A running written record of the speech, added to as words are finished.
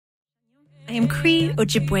I am Cree,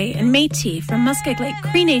 Ojibwe, and Métis from Muskeg Lake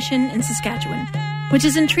Cree Nation in Saskatchewan, which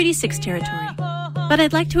is in Treaty 6 territory. But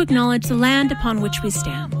I'd like to acknowledge the land upon which we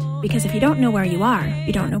stand, because if you don't know where you are,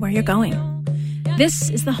 you don't know where you're going. This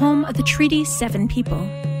is the home of the Treaty 7 people,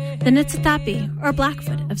 the Niitsitapi, or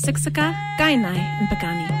Blackfoot, of Siksika, Kainai, and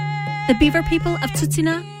Piikani, the Beaver people of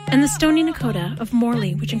Tsuut'ina, and the Stoney Nakoda of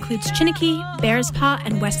Morley, which includes Chiniki, Bearspaw,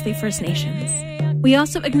 and Wesley First Nations. We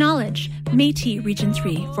also acknowledge Métis Region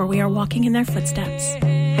 3, for we are walking in their footsteps. Hi,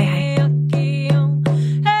 hi.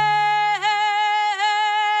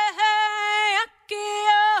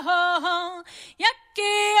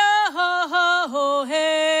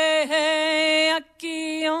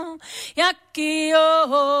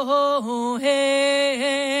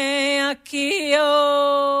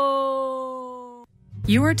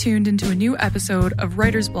 You are tuned into a new episode of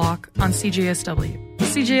Writer's Block on CJSW.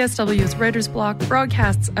 CJSW's Writer's Block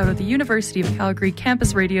broadcasts out of the University of Calgary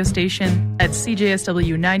campus radio station at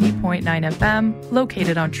CJSW 90.9 FM,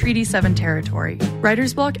 located on Treaty 7 territory.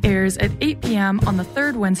 Writer's Block airs at 8 p.m. on the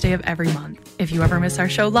third Wednesday of every month. If you ever miss our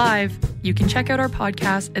show live, you can check out our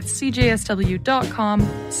podcast at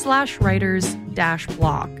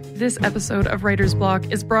cjsw.com/writers-block. This episode of Writer's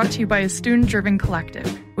Block is brought to you by a student-driven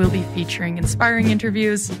collective. We'll be featuring inspiring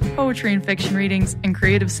interviews, poetry and fiction readings, and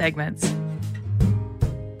creative segments.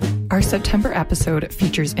 Our September episode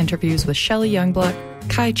features interviews with Shelley Yungblut,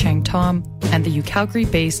 Kai Cheng Thom, and the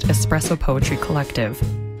Calgary-based Espresso Poetry Collective.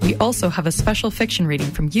 We also have a special fiction reading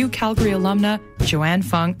from Calgary alumna Joanne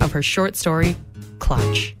Fung of her short story,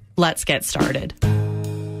 Clutch. Let's get started.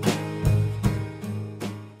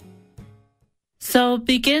 So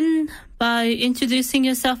begin by introducing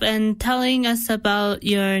yourself and telling us about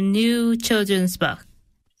your new children's book.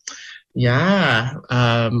 Yeah.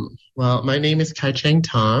 Well, my name is Kai Cheng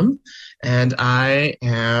Thom, and I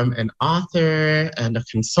am an author and a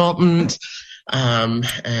consultant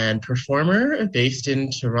and performer based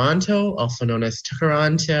in Toronto, also known as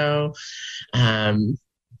Toronto. And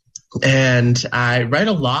I write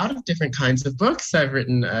a lot of different kinds of books. I've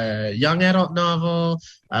written a young adult novel,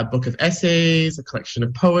 a book of essays, a collection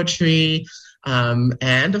of poetry,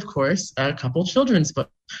 and of course, a couple children's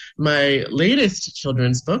books. My latest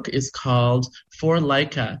children's book is called For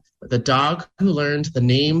Laika, the dog who learned the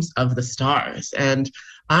names of the stars. And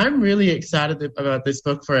I'm really excited about this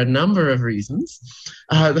book for a number of reasons.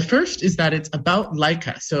 The first is that it's about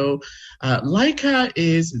Laika. So Laika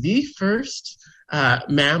is the first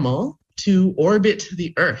mammal to orbit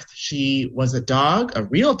the Earth. She was a dog, a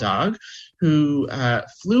real dog, who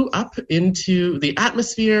flew up into the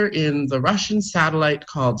atmosphere in the Russian satellite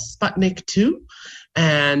called Sputnik 2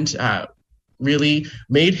 and really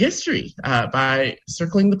made history by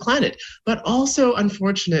circling the planet. But also,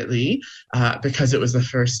 unfortunately, because it was the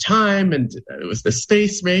first time and it was the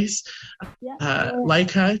space race,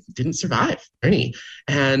 Laika didn't survive the journey.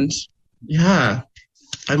 And yeah.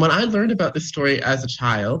 And when I learned about this story as a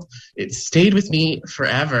child, it stayed with me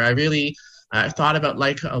forever. I really thought about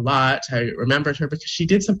Laika a lot. I remembered her because she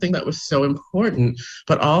did something that was so important,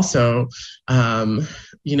 but also, I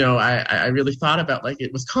really thought about, like,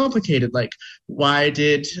 it was complicated. Like, why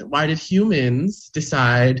did humans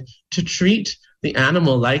decide to treat the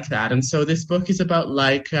animal like that? And so this book is about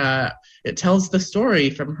Laika. It tells the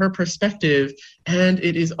story from her perspective, and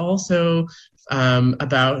it is also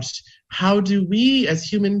about how do we as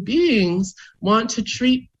human beings want to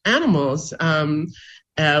treat animals?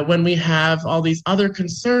 When we have all these other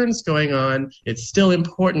concerns going on, it's still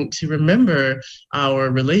important to remember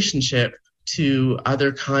our relationship to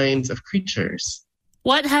other kinds of creatures.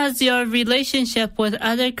 What has your relationship with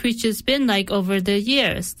other creatures been like over the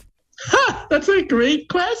years? That's a great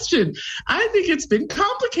question. I think it's been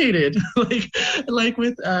complicated, like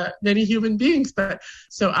with many human beings. But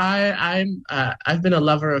so I've been a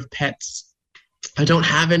lover of pets. I don't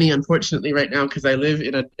have any, unfortunately, right now because I live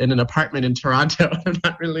in an apartment in Toronto. I'm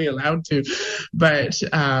not really allowed to. But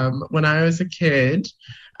when I was a kid,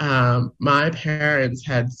 my parents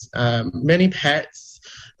had many pets.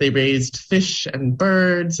 They raised fish and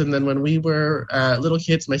birds. And then when we were little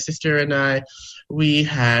kids, my sister and I, we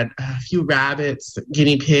had a few rabbits,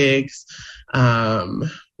 guinea pigs.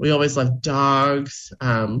 We always loved dogs.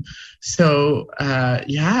 I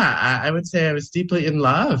would say I was deeply in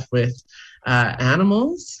love with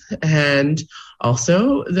animals. And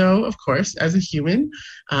also, though, of course, as a human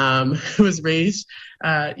who was raised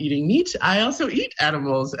eating meat, I also eat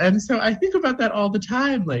animals. And so I think about that all the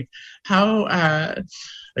time, like how,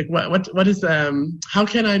 what is, how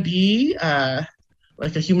can I be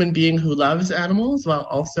like a human being who loves animals while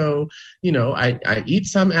also, I eat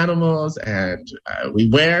some animals and we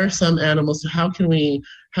wear some animals. So how can we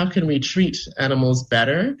how can we treat animals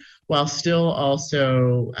better while still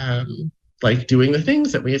also like doing the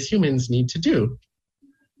things that we as humans need to do.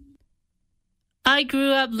 I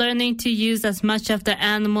grew up learning to use as much of the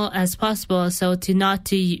animal as possible, so not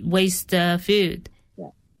to waste the food.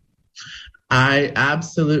 I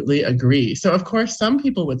absolutely agree. So, of course, some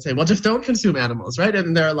people would say, well, just don't consume animals, right?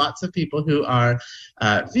 And there are lots of people who are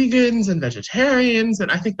vegans and vegetarians.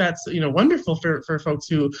 And I think that's, wonderful for folks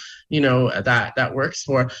who, that works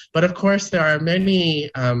for. But, of course, there are many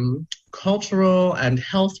cultural and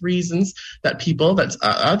health reasons that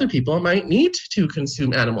other people might need to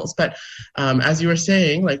consume animals. But as you were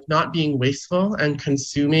saying, like not being wasteful and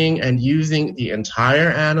consuming and using the entire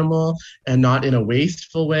animal and not in a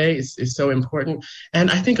wasteful way is so important.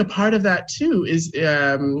 And I think a part of that too is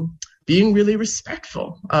being really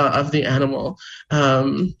respectful of the animal.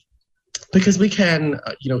 Because we can,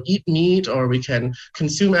 eat meat or we can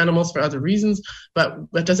consume animals for other reasons, but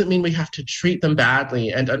that doesn't mean we have to treat them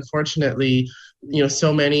badly. And unfortunately,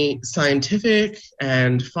 so many scientific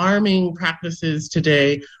and farming practices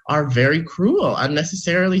today are very cruel,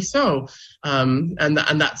 unnecessarily so. And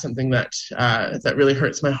that's something that really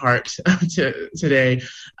hurts my heart today,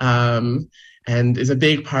 and is a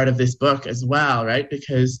big part of this book as well, right?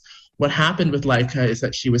 Because what happened with Laika is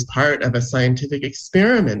that she was part of a scientific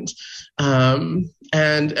experiment.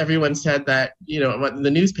 And everyone said that,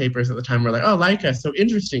 the newspapers at the time were like, oh, Laika, so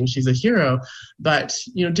interesting, she's a hero. But,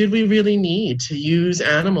 did we really need to use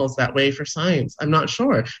animals that way for science? I'm not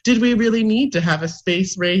sure. Did we really need to have a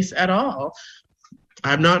space race at all?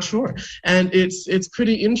 I'm not sure. And it's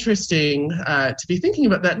pretty interesting to be thinking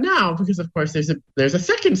about that now, because of course there's a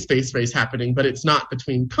second space race happening, but it's not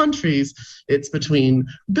between countries, it's between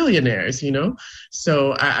billionaires,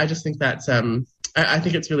 So I just think that's I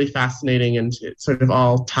think it's really fascinating, and it sort of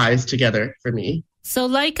all ties together for me. So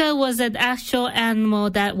Laika was an actual animal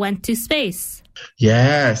that went to space.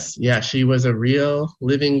 Yes. Yeah, she was a real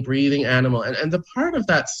living, breathing animal. And the part of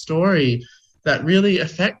that story that really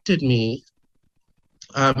affected me,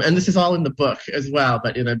 and this is all in the book as well,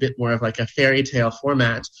 but in a bit more of like a fairy tale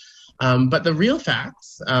format. But the real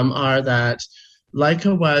facts are that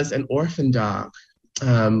Laika was an orphan dog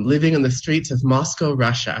living in the streets of Moscow,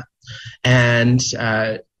 Russia. And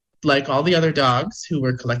like all the other dogs who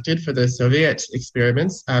were collected for the Soviet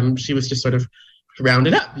experiments, she was just sort of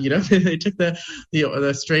rounded up. They took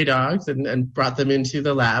the stray dogs and brought them into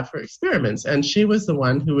the lab for experiments. And she was the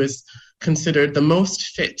one who was considered the most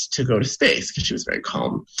fit to go to space because she was very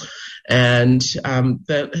calm. And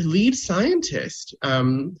the lead scientist,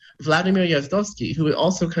 Vladimir Yazdovsky, who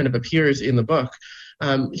also kind of appears in the book,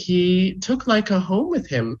 he took Laika home with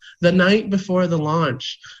him the night before the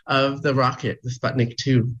launch of the rocket, the Sputnik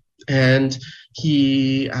 2. And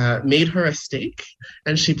he made her a steak,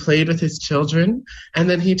 and she played with his children. And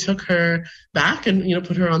then he took her back and,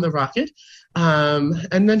 put her on the rocket.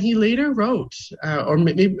 And then he later wrote,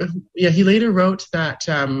 he later wrote that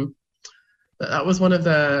that was one of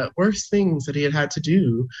the worst things that he had to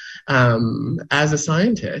do as a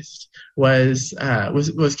scientist was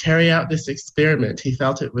carry out this experiment. He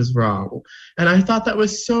felt it was wrong, and I thought that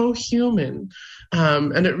was so human,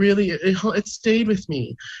 and it really it stayed with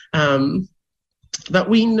me. That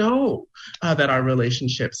we know that our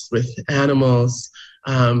relationships with animals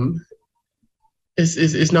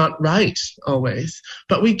is not right always,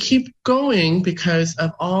 but we keep going because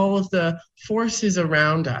of all of the forces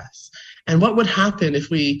around us. And what would happen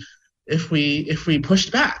if we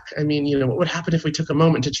pushed back? I mean, what would happen if we took a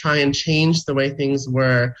moment to try and change the way things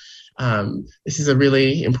were? This is a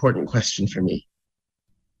really important question for me.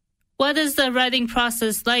 What is the writing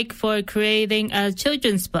process like for creating a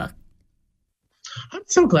children's book? I'm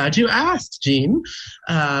so glad you asked, Jean.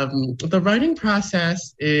 The writing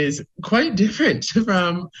process is quite different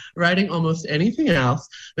from writing almost anything else,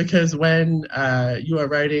 because when you are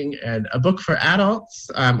writing a book for adults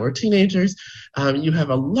or teenagers, you have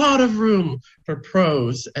a lot of room for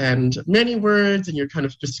prose and many words, and you're kind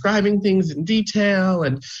of describing things in detail,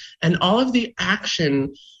 and all of the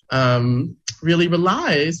action really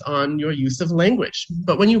relies on your use of language.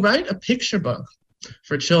 But when you write a picture book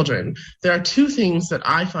for children, there are two things that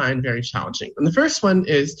I find very challenging. And the first one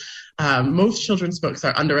is most children's books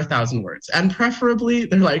are under 1,000 words, and preferably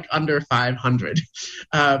they're like under 500.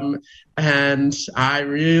 And I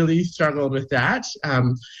really struggled with that.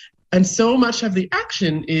 And so much of the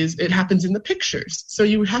action it happens in the pictures. So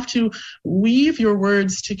you have to weave your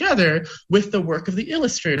words together with the work of the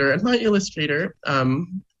illustrator. And my illustrator,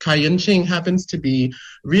 Kai Cheng Thom, happens to be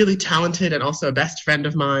really talented and also a best friend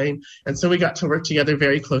of mine. And so we got to work together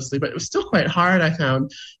very closely, but it was still quite hard, I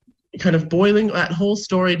found, kind of boiling that whole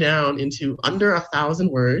story down into under 1,000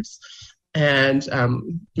 words, and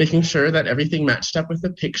making sure that everything matched up with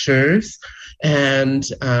the pictures, and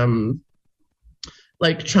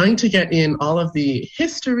like trying to get in all of the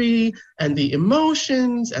history and the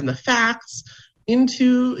emotions and the facts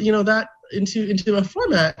into, into a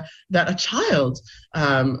format that a child,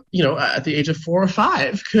 at the age of 4 or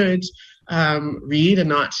 5 could read and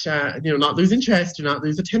not lose interest or not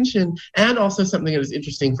lose attention, and also something that is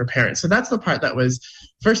interesting for parents. So that's the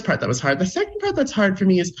first part that was hard. The second part that's hard for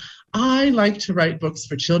me is I like to write books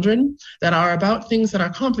for children that are about things that are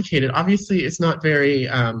complicated. Obviously, it's not very,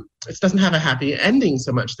 it doesn't have a happy ending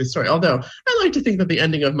so much, this story, although I like to think that the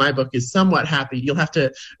ending of my book is somewhat happy. You'll have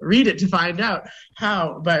to read it to find out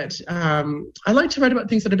how, but I like to write about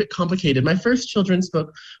things that are a bit complicated. My first children's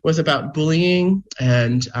book was about bullying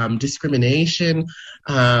and discrimination,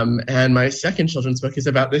 and my second children's book is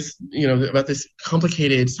about this, about this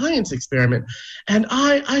complicated science experiment. And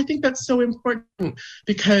I think that's so important,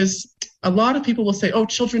 because a lot of people will say, oh,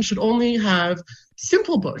 children should only have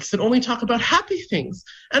simple books that only talk about happy things.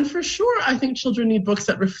 And for sure, I think children need books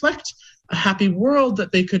that reflect a happy world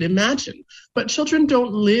that they could imagine. But children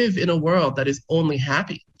don't live in a world that is only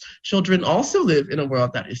happy. Children also live in a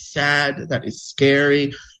world that is sad, that is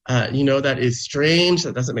scary, that is strange,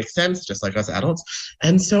 that doesn't make sense, just like us adults.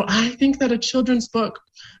 And so I think that a children's book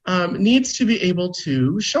needs to be able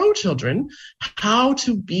to show children how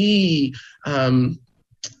to be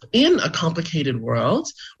in a complicated world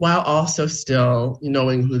while also still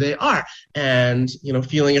knowing who they are, and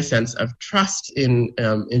feeling a sense of trust in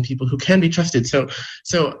people who can be trusted. So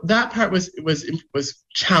that part was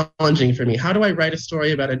challenging for me. How do I write a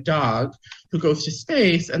story about a dog who goes to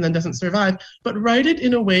space and then doesn't survive, but write it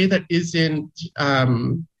in a way that isn't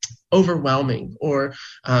overwhelming or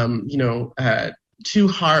too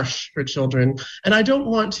harsh for children? And I don't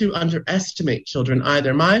want to underestimate children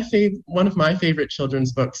either. One of my favorite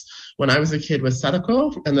children's books when I was a kid was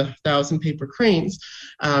Sadako and the 1,000 Paper Cranes.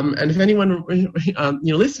 And if anyone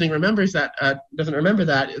listening remembers that, doesn't remember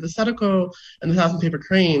that, the Sadako and the 1,000 Paper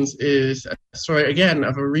Cranes is a story again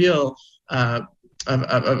of a real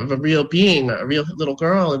of a real being, a real little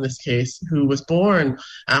girl in this case, who was born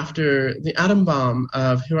after the atom bomb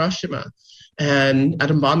of Hiroshima. And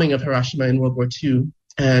atom bombing of Hiroshima in World War II.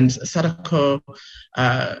 And Sadako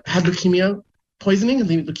had leukemia poisoning.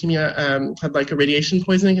 Leukemia had like a radiation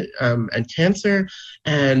poisoning and cancer.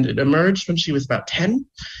 And it emerged when she was about 10.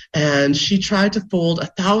 And she tried to fold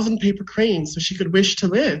 1,000 paper cranes so she could wish to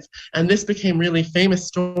live. And this became a really famous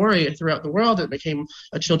story throughout the world. It became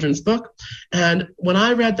a children's book. And when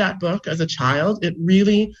I read that book as a child, it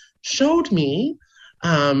really showed me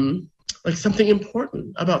like something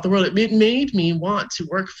important about the world. It made me want to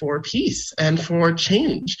work for peace and for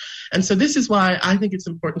change. And so this is why I think it's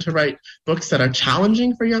important to write books that are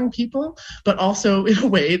challenging for young people, but also in a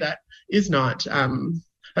way that is not,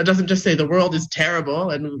 that doesn't just say the world is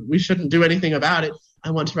terrible and we shouldn't do anything about it.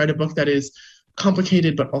 I want to write a book that is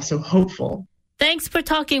complicated, but also hopeful. Thanks for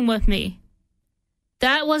talking with me.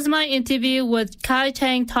 That was my interview with Kai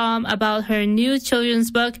Cheng Thom about her new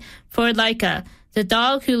children's book, For Laika, the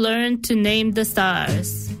Dog Who Learned to Name the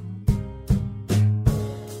Stars.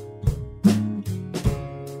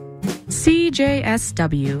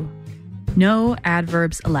 CJSW. No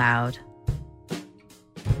adverbs allowed.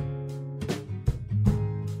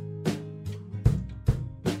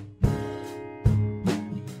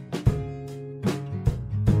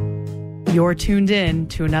 You're tuned in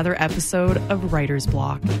to another episode of Writer's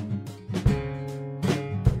Block.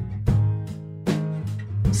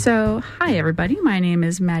 So, hi everybody, my name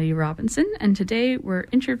is Maddie Robinson, and today we're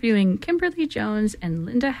interviewing Kimberly Jones and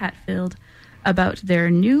Linda Hatfield about their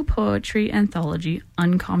new poetry anthology,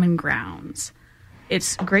 Uncommon Grounds.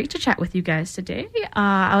 It's great to chat with you guys today.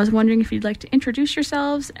 I was wondering if you'd like to introduce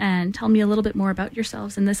yourselves and tell me a little bit more about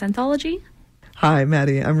yourselves in this anthology. Hi,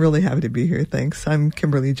 Maddie. I'm really happy to be here, thanks. I'm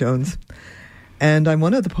Kimberly Jones, and I'm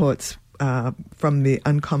one of the poets from the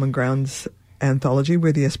Uncommon Grounds anthology.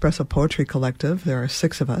 We're the Espresso Poetry Collective. There are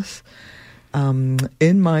 6 of us.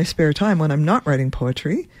 In my spare time, when I'm not writing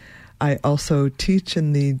poetry, I also teach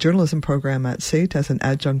in the journalism program at SAIT as an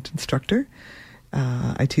adjunct instructor.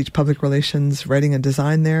 I teach public relations, writing and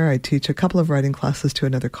design there. I teach a couple of writing classes with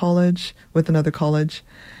another college.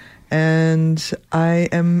 And I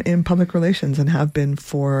am in public relations and have been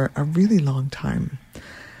for a really long time.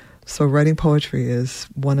 So writing poetry is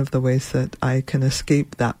one of the ways that I can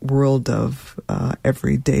escape that world of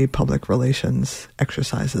everyday public relations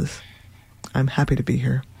exercises. I'm happy to be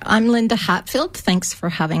here. I'm Linda Hatfield. Thanks for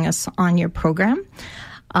having us on your program.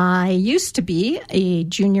 I used to be a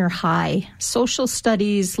junior high social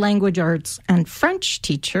studies, language arts, and French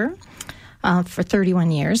teacher for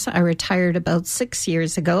 31 years. I retired about 6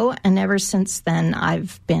 years ago, and ever since then,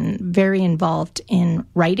 I've been very involved in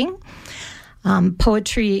writing.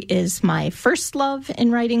 Poetry is my first love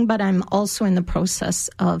in writing, but I'm also in the process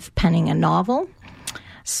of penning a novel.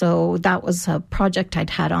 So that was a project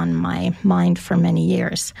I'd had on my mind for many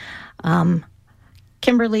years.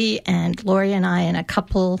 Kimberly and Lori and I and a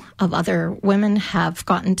couple of other women have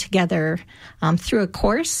gotten together through a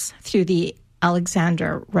course through the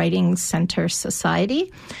Alexandra Writing Center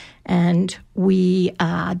Society. And we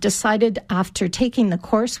decided after taking the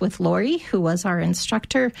course with Lori, who was our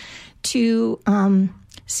instructor, to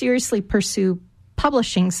seriously pursue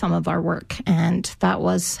publishing some of our work. And that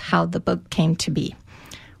was how the book came to be.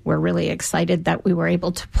 We're really excited that we were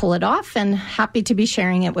able to pull it off and happy to be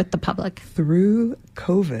sharing it with the public. Through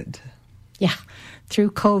COVID. Yeah, through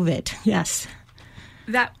COVID, yes.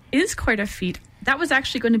 That is quite a feat. That was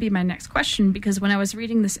actually going to be my next question, because when I was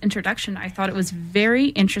reading this introduction, I thought it was very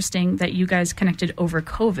interesting that you guys connected over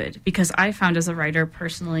COVID, because I found as a writer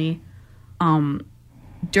personally,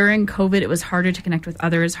 during COVID, it was harder to connect with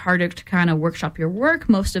others, harder to kind of workshop your work.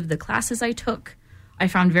 Most of the classes I took, I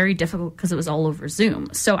found very difficult because it was all over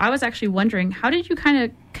Zoom. So I was actually wondering, how did you kind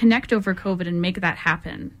of connect over COVID and make that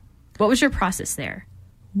happen? What was your process there?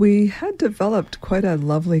 We had developed quite a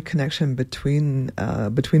lovely connection between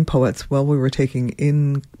poets while we were taking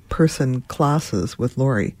in-person classes with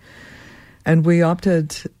Lori. And we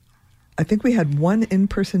opted, I think we had one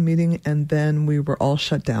in-person meeting, and then we were all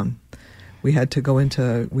shut down. We had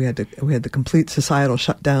to we had the complete societal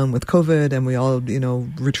shutdown with COVID, and we all,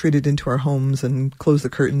 retreated into our homes and closed the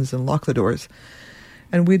curtains and locked the doors.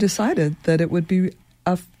 And we decided that it would be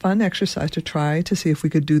a fun exercise to try to see if we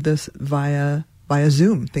could do this via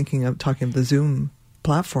Zoom, talking of the Zoom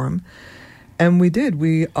platform. And we did.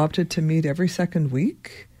 We opted to meet every second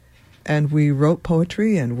week, and we wrote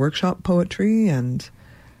poetry and workshop poetry and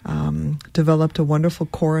developed a wonderful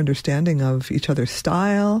core understanding of each other's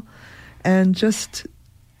style, and just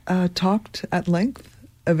talked at length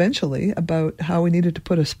eventually about how we needed to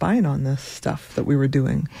put a spine on this stuff that we were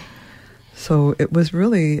doing. So it was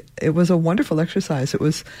a wonderful exercise. It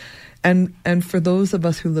was, and for those of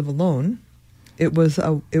us who live alone, it was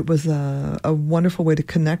a wonderful way to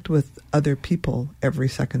connect with other people every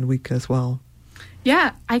second week as well.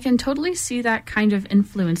 Yeah, I can totally see that kind of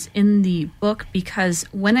influence in the book, because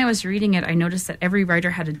when I was reading it, I noticed that every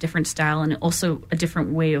writer had a different style and also a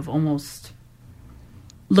different way of almost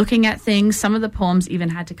looking at things. Some of the poems even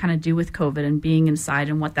had to kind of do with COVID and being inside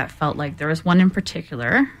and what that felt like. There was one in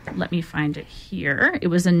particular, let me find it here. It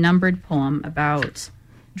was a numbered poem about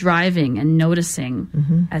driving and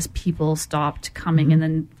noticing as people stopped coming. And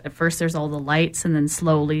then at first there's all the lights, and then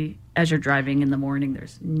slowly as you're driving in the morning,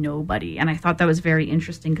 there's nobody. And I thought that was very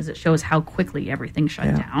interesting because it shows how quickly everything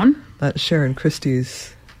shut down. That's Sharon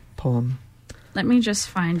Christie's poem. Let me just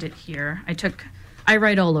find it here. I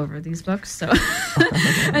write all over these books, so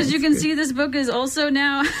as you can see, this book is also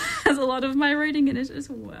now has a lot of my writing in it as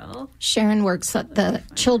well. Sharon works at the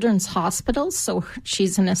Children's Hospital, so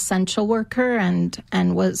she's an essential worker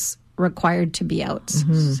and was required to be out.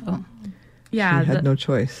 So yeah, she had no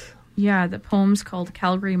choice. Yeah, the poem's called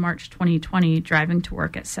Calgary, March 2020, Driving to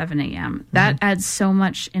Work at 7 a.m. That adds so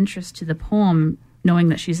much interest to the poem, knowing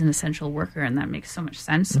that she's an essential worker, and that makes so much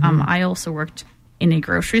sense. I also worked in a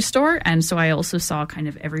grocery store, and so I also saw kind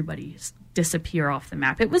of everybody disappear off the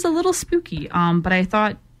map. It was a little spooky, but I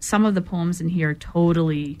thought some of the poems in here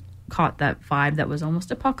totally caught that vibe that was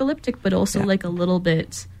almost apocalyptic, but also like a little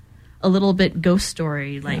bit ghost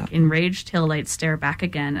story, like enraged tail lights stare back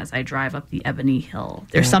again as I drive up the ebony hill.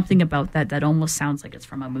 There's something about that almost sounds like it's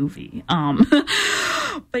from a movie.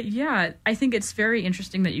 But yeah, I think it's very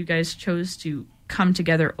interesting that you guys chose to come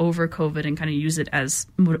together over COVID and kind of use it as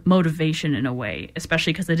motivation in a way,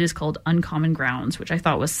 especially because it is called Uncommon Grounds, which I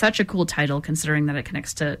thought was such a cool title, considering that it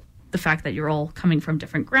connects to the fact that you're all coming from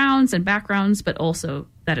different grounds and backgrounds, but also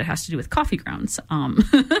that it has to do with coffee grounds.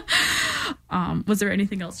 Was there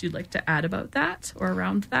anything else you'd like to add about that or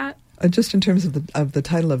around that? Just in terms of the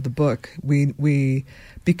title of the book, we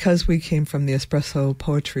because we came from the Espresso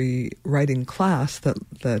Poetry writing class that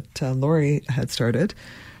Lori had started,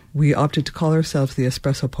 we opted to call ourselves the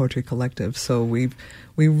Espresso Poetry Collective. So we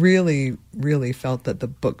really, really felt that the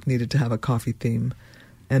book needed to have a coffee theme.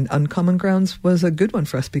 And Uncommon Grounds was a good one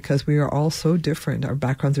for us because we are all so different. Our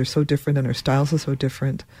backgrounds are so different and our styles are so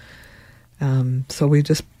different. So we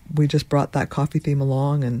just brought that coffee theme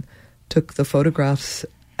along and took the photographs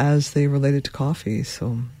as they related to coffee.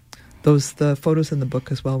 So the photos in the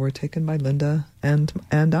book as well were taken by Linda and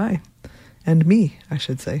I. And me, I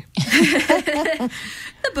should say. The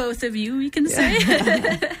both of you, we can say.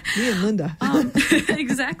 Me and Linda.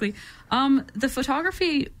 Exactly. The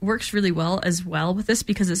photography works really well as well with this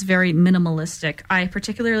because it's very minimalistic. I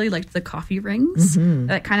particularly liked the coffee rings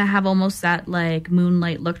that kind of have almost that like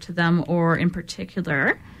moonlight look to them, or in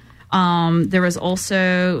particular, there was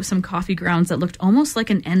also some coffee grounds that looked almost like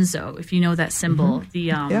an Enzo, if you know that symbol,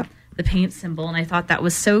 the paint symbol, and I thought that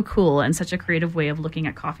was so cool and such a creative way of looking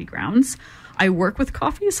at coffee grounds. I work with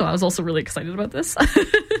coffee, so I was also really excited about this.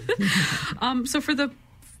 So for the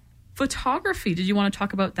photography, did you want to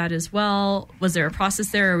talk about that as well? Was there a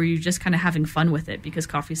process there, or were you just kind of having fun with it because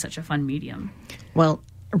coffee is such a fun medium? Well,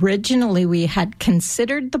 originally we had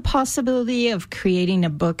considered the possibility of creating a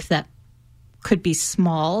book that could be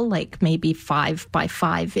small, like maybe 5 by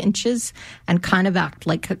 5 inches, and kind of act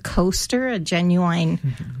like a coaster, a genuine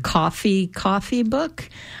coffee book.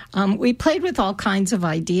 We played with all kinds of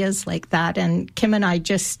ideas like that, and Kim and I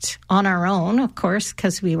just, on our own, of course,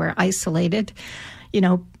 because we were isolated,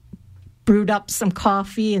 brewed up some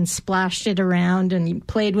coffee and splashed it around and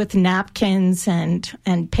played with napkins and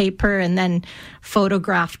paper, and then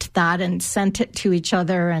photographed that and sent it to each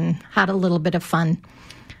other and had a little bit of fun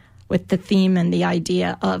with the theme and the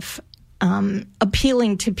idea of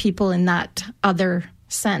appealing to people in that other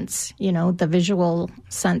sense, the visual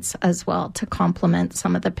sense as well, to complement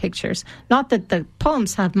some of the pictures. Not that the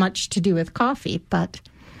poems have much to do with coffee, but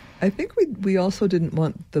I think we also didn't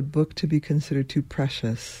want the book to be considered too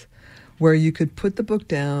precious, where you could put the book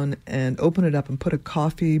down and open it up and put a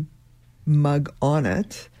coffee mug on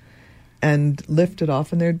it and lift it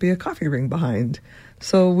off, and there'd be a coffee ring behind.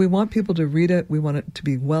 So we want people to read it. We want it to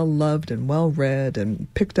be well-loved and well-read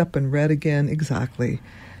and picked up and read again. Exactly.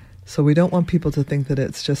 So we don't want people to think that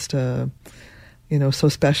it's just, so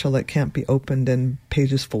special it can't be opened and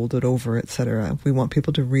pages folded over, etc. We want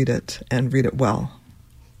people to read it and read it well.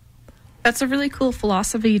 That's a really cool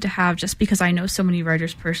philosophy to have, just because I know so many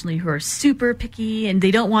writers personally who are super picky and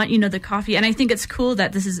they don't want, the coffee. And I think it's cool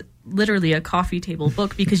that this is literally a coffee table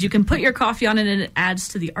book because you can put your coffee on it and it adds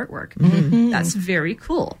to the artwork. That's very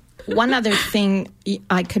cool. One other thing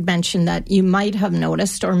I could mention that you might have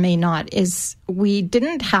noticed or may not is we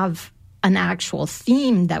didn't have an actual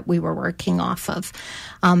theme that we were working off of,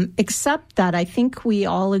 except that I think we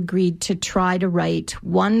all agreed to try to write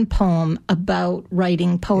one poem about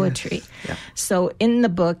writing poetry. Yes. Yeah. So in the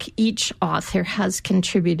book, each author has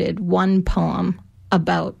contributed one poem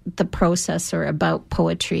about the process or about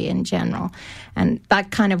poetry in general. And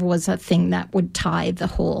that kind of was a thing that would tie the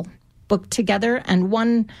whole book together. And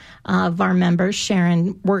one of our members,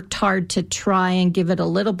 Sharon, worked hard to try and give it a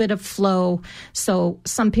little bit of flow. So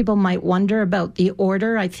some people might wonder about the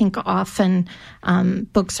order. I think often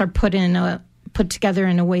books are put together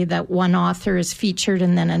in a way that one author is featured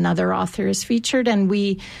and then another author is featured. And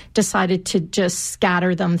we decided to just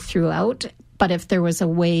scatter them throughout. But if there was a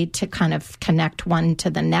way to kind of connect one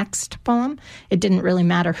to the next poem, it didn't really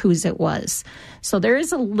matter whose it was. So there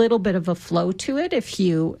is a little bit of a flow to it if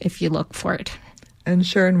you look for it. And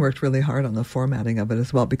Sharon worked really hard on the formatting of it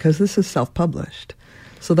as well, because this is self-published.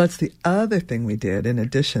 So that's the other thing we did in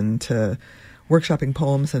addition to workshopping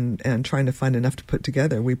poems and trying to find enough to put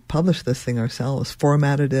together. We published this thing ourselves,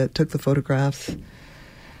 formatted it, took the photographs.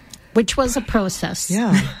 Which was a process.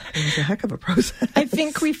 Yeah, it was a heck of a process. I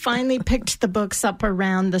think we finally picked the books up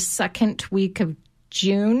around the second week of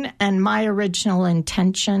June, and my original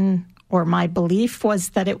intention or my belief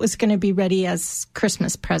was that it was going to be ready as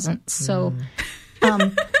Christmas presents. So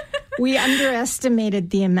we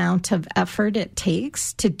underestimated the amount of effort it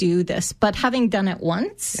takes to do this. But having done it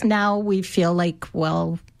once, now we feel like,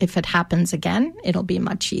 well, if it happens again, it'll be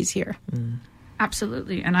much easier.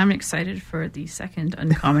 Absolutely. And I'm excited for the second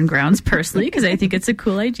Uncommon Grounds personally, because I think it's a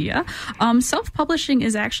cool idea. Self-publishing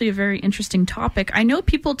is actually a very interesting topic. I know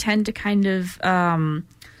people tend to kind of,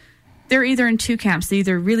 they're either in two camps. They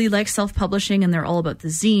either really like self-publishing and they're all about the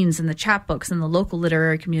zines and the chapbooks and the local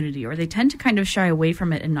literary community, or they tend to kind of shy away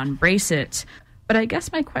from it and embrace it. But I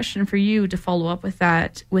guess my question for you to follow up with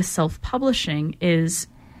that with self-publishing is,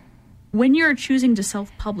 when you're choosing to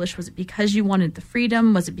self-publish, was it because you wanted the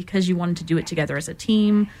freedom? Was it because you wanted to do it together as a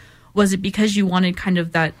team? Was it because you wanted kind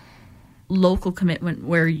of that local commitment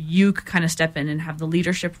where you could kind of step in and have the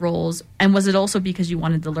leadership roles? And was it also because you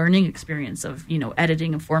wanted the learning experience of,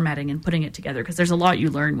 editing and formatting and putting it together? Because there's a lot you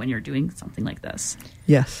learn when you're doing something like this.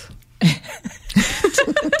 Yes.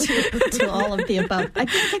 to all of the above. I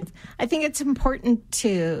think it's important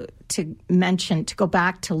to mention, to go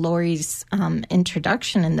back to Laurie's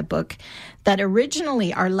introduction in the book, that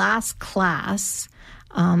originally our last class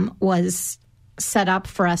was set up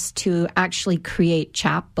for us to actually create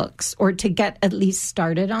chapbooks, or to get at least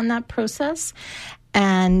started on that process.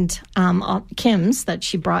 And Kim's that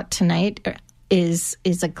she brought tonight is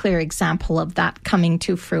a clear example of that coming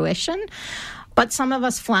to fruition. But some of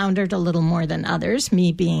us floundered a little more than others,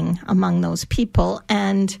 me being among those people.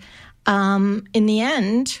 And in the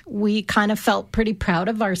end, we kind of felt pretty proud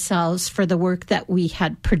of ourselves for the work that we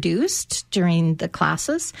had produced during the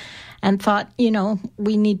classes, and thought,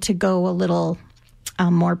 we need to go a little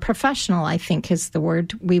more professional, I think is the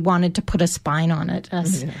word. We wanted to put a spine on it,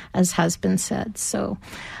 as has been said. So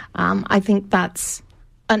I think that's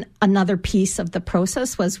another piece of the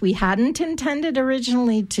process. Was we hadn't intended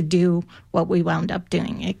originally to do what we wound up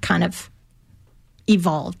doing. It kind of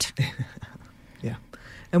evolved. Yeah.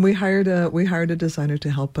 And we hired a designer to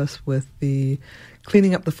help us with the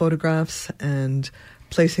cleaning up the photographs and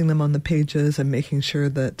placing them on the pages and making sure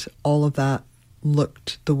that all of that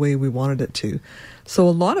looked the way we wanted it to. So a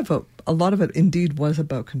lot of it indeed was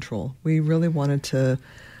about control. We really wanted to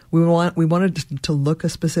look a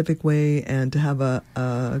specific way and to have a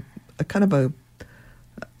kind of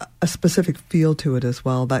a specific feel to it as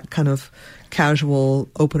well. That kind of casual,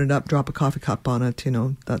 open it up, drop a coffee cup on it.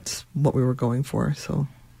 That's what we were going for. So.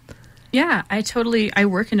 Yeah, I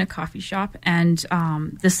work in a coffee shop, and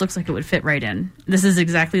this looks like it would fit right in. This is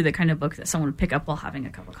exactly the kind of book that someone would pick up while having a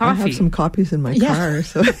cup of coffee. I have some copies in my car.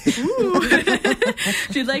 So.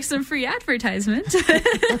 If you'd like some free advertisement.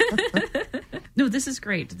 No, this is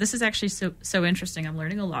great. This is actually so interesting. I'm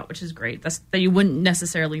learning a lot, which is great. That you wouldn't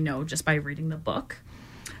necessarily know just by reading the book.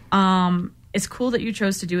 It's cool that you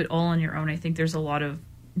chose to do it all on your own. I think there's a lot of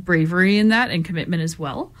bravery in that and commitment as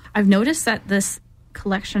well. I've noticed that this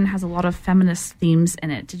collection has a lot of feminist themes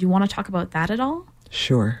in it. Did you want to talk about that at all?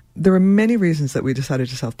 Sure. There were many reasons that we decided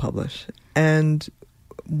to self-publish. And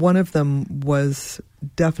one of them was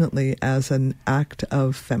definitely as an act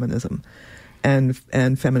of feminism and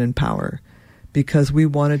feminine power. Because we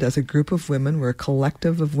wanted, as a group of women, we're a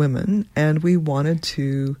collective of women, and we wanted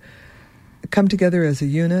to come together as a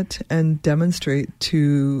unit and demonstrate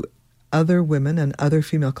to other women and other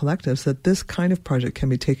female collectives that this kind of project can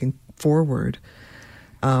be taken forward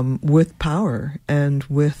with power and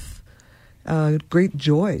with great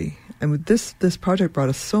joy. And this project brought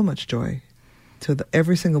us so much joy to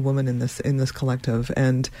every single woman in this collective,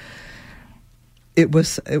 and it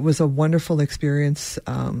was a wonderful experience.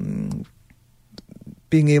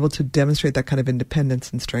 Being able to demonstrate that kind of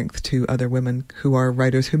independence and strength to other women who are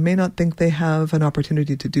writers who may not think they have an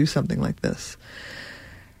opportunity to do something like this.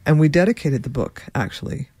 And we dedicated the book,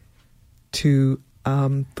 actually, to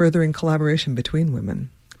furthering collaboration between women,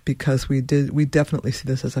 because we definitely see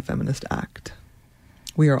this as a feminist act.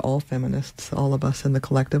 We are all feminists, all of us in the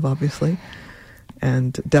collective, obviously,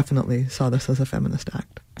 and definitely saw this as a feminist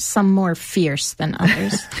act. Some more fierce than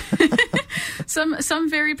others. Some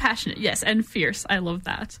very passionate, yes, and fierce. I love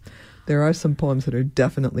that. There are some poems that are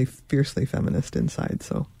definitely fiercely feminist inside,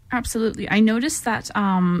 so. Absolutely. I noticed that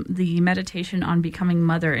the meditation on becoming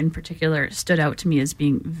mother in particular stood out to me as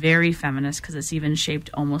being very feminist, because it's even shaped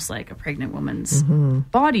almost like a pregnant woman's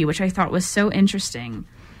body, which I thought was so interesting.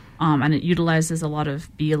 And it utilizes a lot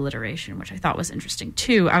of bee alliteration, which I thought was interesting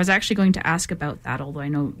too. I was actually going to ask about that, although I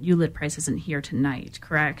know Ulit Price isn't here tonight,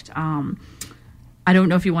 correct? I don't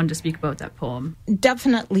know if you wanted to speak about that poem.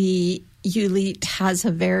 Definitely, Ulit has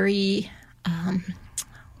a very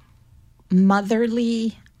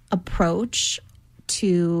motherly approach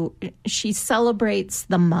to, she celebrates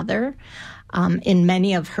the mother in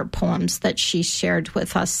many of her poems that she shared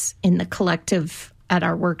with us in the collective at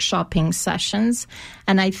our workshopping sessions.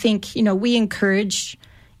 And I think, we encourage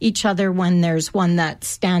each other when there's one that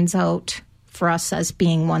stands out for us as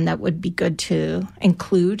being one that would be good to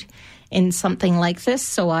include in something like this.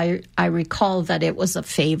 So I recall that it was a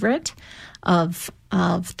favorite of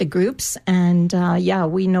the groups. And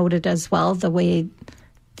we noted as well the way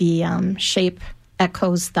the shape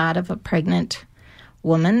echoes that of a pregnant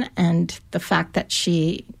woman, and the fact that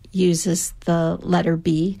she uses the letter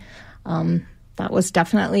B. That was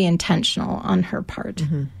definitely intentional on her part.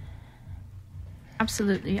 Mm-hmm.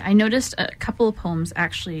 Absolutely. I noticed a couple of poems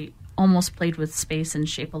actually almost played with space and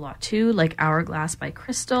shape a lot too, like Hourglass by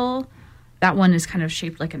Crystal. That one is kind of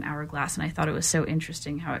shaped like an hourglass, and I thought it was so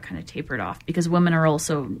interesting how it kind of tapered off, because women are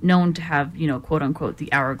also known to have, quote unquote,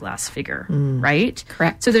 the hourglass figure, right?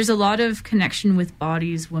 Correct. So there's a lot of connection with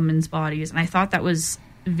bodies, women's bodies, and I thought that was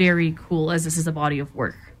very cool, as this is a body of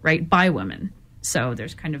work, right, by women. So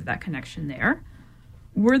there's kind of that connection there.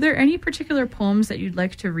 Were there any particular poems that you'd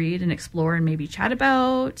like to read and explore and maybe chat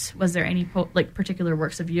about? Was there any particular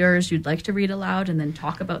works of yours you'd like to read aloud and then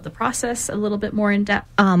talk about the process a little bit more in depth?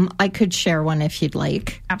 I could share one if you'd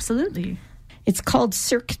like. Absolutely. It's called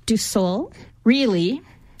Cirque du Sol. Really,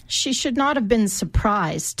 she should not have been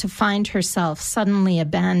surprised to find herself suddenly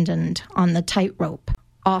abandoned on the tightrope,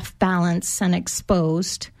 off balance and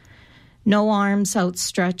exposed. No arms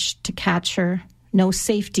outstretched to catch her, no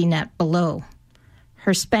safety net below.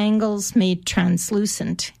 Her spangles made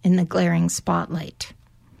translucent in the glaring spotlight.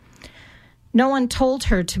 No one told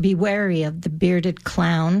her to be wary of the bearded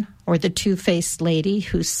clown or the two-faced lady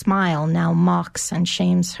whose smile now mocks and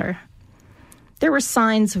shames her. There were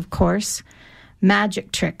signs, of course,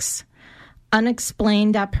 magic tricks,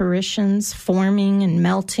 unexplained apparitions forming and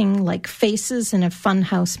melting like faces in a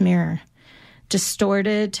funhouse mirror,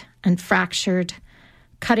 distorted and fractured,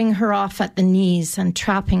 cutting her off at the knees and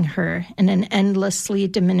trapping her in an endlessly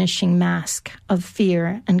diminishing mask of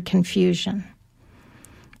fear and confusion.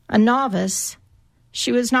 A novice,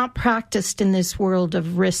 she was not practiced in this world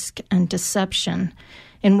of risk and deception,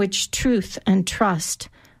 in which truth and trust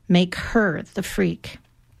make her the freak.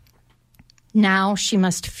 Now she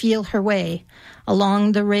must feel her way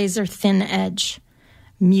along the razor-thin edge,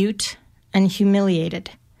 mute and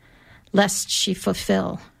humiliated, lest she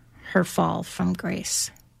fulfill her fall from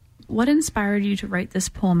grace. What inspired you to write this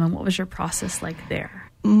poem, and what was your process like there?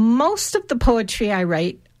 Most of the poetry I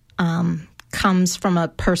write comes from a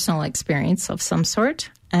personal experience of some sort,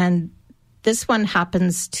 and this one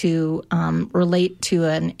happens to relate to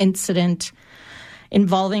an incident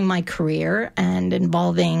involving my career and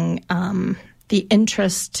involving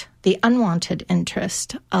the unwanted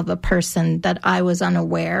interest of a person that I was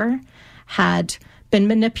unaware had been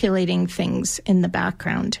manipulating things in the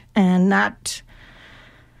background, and that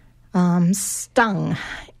stung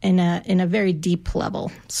in a very deep level.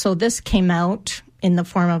 So this came out in the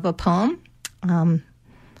form of a poem.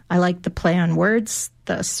 I like the play on words,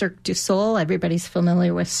 the Cirque du Sol. Everybody's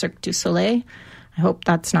familiar with Cirque du Soleil. I hope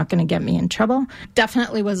that's not going to get me in trouble.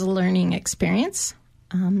 Definitely was a learning experience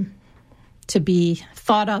to be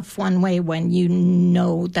thought of one way when you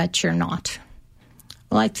know that you're not.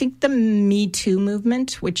 Well, I think the Me Too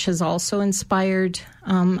movement, which has also inspired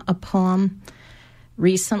a poem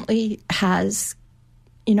recently, has,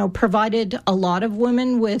 provided a lot of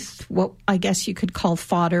women with what I guess you could call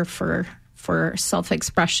fodder for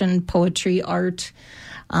self-expression, poetry, art,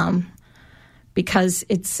 because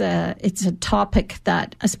it's a topic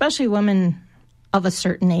that, especially women of a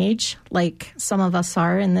certain age, like some of us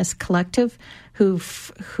are in this collective,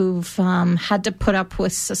 who've had to put up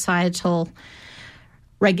with societal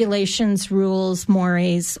regulations, rules,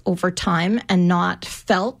 mores over time and not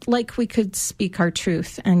felt like we could speak our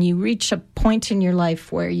truth. And you reach a point in your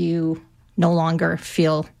life where you no longer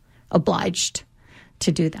feel obliged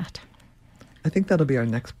to do that. I think that'll be our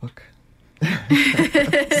next book.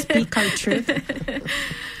 Speak our truth.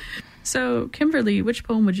 So, Kimberly, which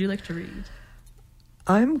poem would you like to read?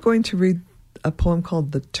 I'm going to read a poem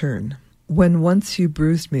called The Turn. When once you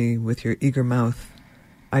bruised me with your eager mouth,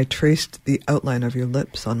 I traced the outline of your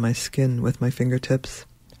lips on my skin with my fingertips,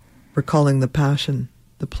 recalling the passion,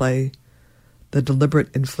 the play, the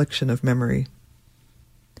deliberate infliction of memory.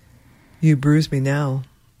 You bruise me now,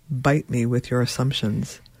 bite me with your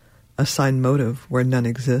assumptions, assign motive where none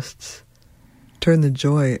exists, turn the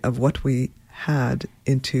joy of what we had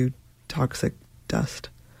into toxic dust.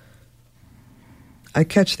 I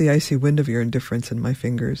catch the icy wind of your indifference in my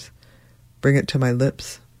fingers, bring it to my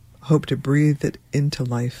lips, hope to breathe it into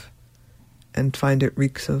life, and find it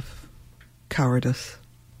reeks of cowardice.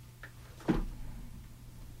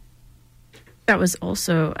 That was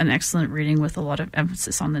also an excellent reading with a lot of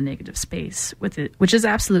emphasis on the negative space with it, which is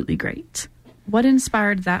absolutely great. What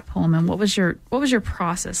inspired that poem, and what was your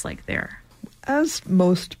process like there? As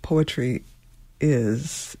most poetry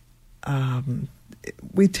is,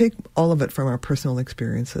 we take all of it from our personal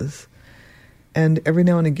experiences. And every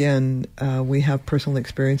now and again, we have personal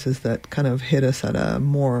experiences that kind of hit us at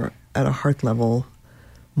a heart level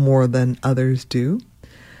more than others do.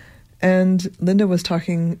 And Linda was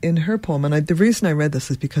talking in her poem, and the reason I read this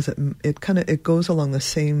is because it goes along the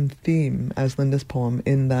same theme as Linda's poem,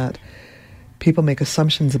 in that people make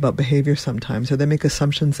assumptions about behavior sometimes, or they make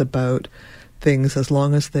assumptions about things as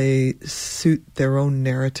long as they suit their own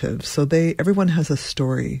narrative. So everyone has a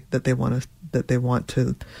story that they want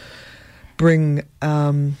to bring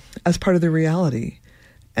as part of their reality,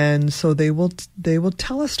 and so they will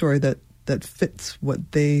tell a story that fits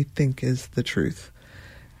what they think is the truth.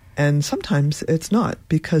 And sometimes it's not,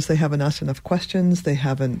 because they haven't asked enough questions, they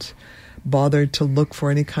haven't bothered to look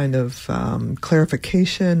for any kind of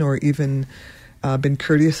clarification or even been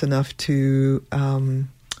courteous enough to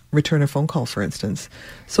return a phone call, for instance.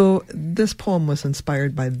 So this poem was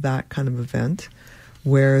inspired by that kind of event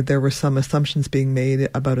where there were some assumptions being made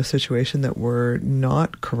about a situation that were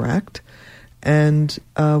not correct and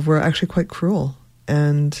were actually quite cruel.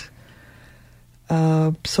 And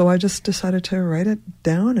so I just decided to write it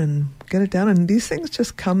down and get it down. And these things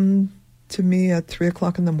just come to me at 3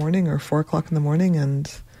 o'clock in the morning or 4 o'clock in the morning,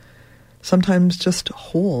 and sometimes just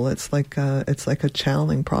whole. It's like a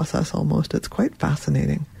channeling process almost. It's quite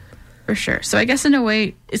fascinating. For sure. So I guess in a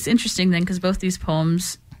way it's interesting then, because both these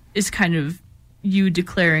poems is kind of you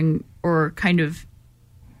declaring or kind of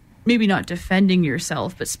maybe not defending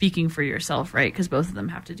yourself, but speaking for yourself, right? Because both of them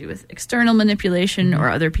have to do with external manipulation or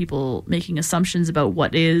other people making assumptions about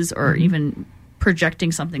what is, or even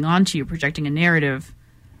projecting something onto you, projecting a narrative.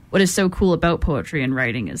 What is so cool about poetry and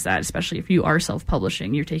writing is that, especially if you are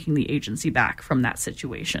self-publishing, you're taking the agency back from that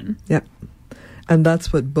situation. Yep. And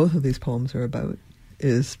that's what both of these poems are about,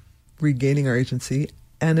 is regaining our agency,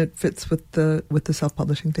 and it fits with the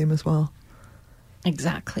self-publishing theme as well.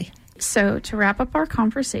 Exactly. So to wrap up our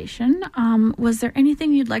conversation, was there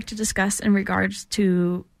anything you'd like to discuss in regards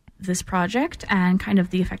to this project and kind of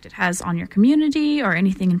the effect it has on your community, or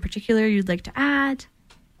anything in particular you'd like to add?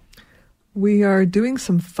 We are doing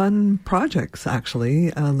some fun projects,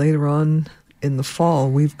 actually, later on in the fall.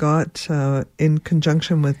 We've got, in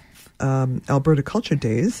conjunction with Alberta Culture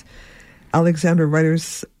Days, Alexandra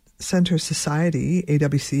Writers Centre Society,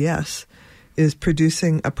 AWCS, is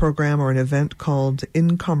producing a program or an event called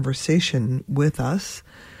In Conversation with Us.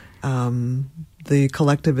 The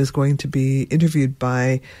collective is going to be interviewed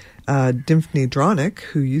by Dimphny Dronick,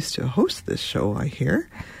 who used to host this show, I hear.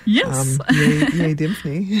 Yes. Yay,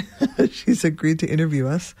 Dimphny. She's agreed to interview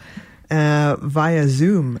us via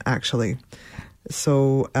Zoom, actually.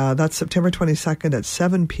 So that's September 22nd at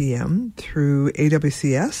 7 p.m. through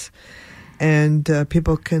AWCS. And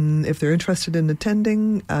people can, if they're interested in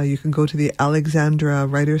attending, you can go to the Alexandra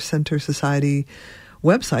Writers Centre Society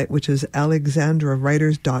website, which is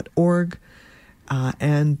alexandrawriters.org.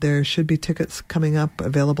 And there should be tickets coming up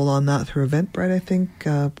available on that through Eventbrite, I think,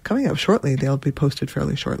 coming up shortly. They'll be posted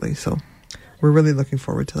fairly shortly. So we're really looking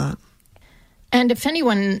forward to that. And if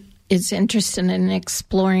anyone is interested in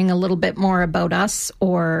exploring a little bit more about us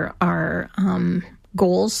or our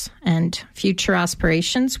goals and future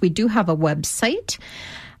aspirations, we do have a website,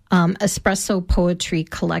 Espresso Poetry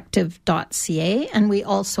Collective.ca, and we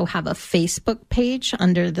also have a Facebook page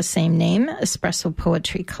under the same name, Espresso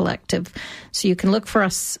Poetry Collective. So you can look for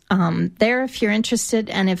us there if you're interested,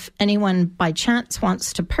 and if anyone by chance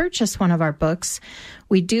wants to purchase one of our books,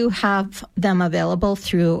 we do have them available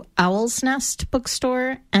through Owl's Nest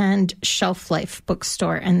Bookstore and Shelf Life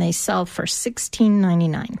Bookstore, and they sell for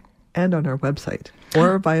 $16.99. And on our website,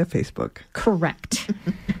 or via Facebook. Correct.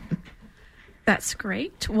 That's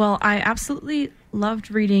great. Well, I absolutely loved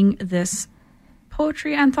reading this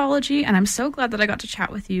poetry anthology, and I'm so glad that I got to chat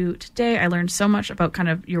with you today. I learned so much about kind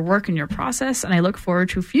of your work and your process, and I look forward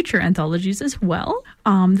to future anthologies as well.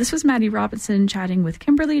 This was Maddie Robinson chatting with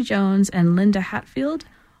Kimberly Jones and Linda Hatfield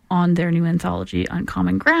on their new anthology,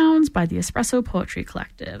 Uncommon Grounds, by the Espresso Poetry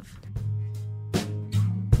Collective.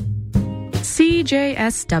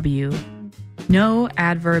 CJSW. No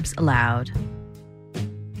adverbs allowed.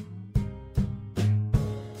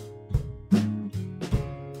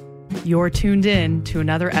 You're tuned in to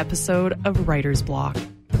another episode of Writer's Block.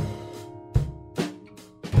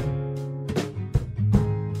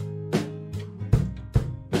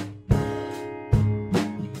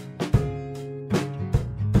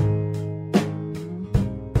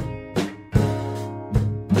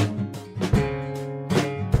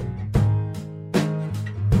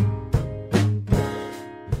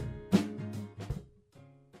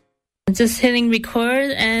 Just hitting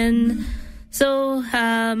record. And so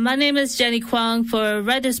my name is Jenny Kwong for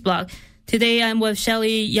Writer's Block. Today I'm with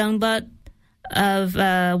Shelley Yungblut of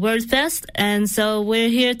WordFest, and so we're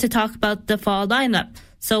here to talk about the fall lineup.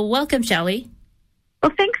 So welcome, Shelley.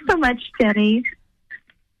 Well, thanks so much, Jenny.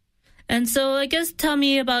 And so I guess tell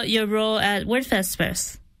me about your role at WordFest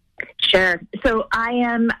first. Sure. So I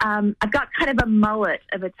am, I've got kind of a mullet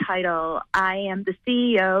of a title. I am the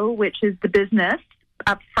CEO, which is the business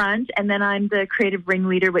up front, and then I'm the creative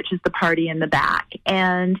ringleader, which is the party in the back.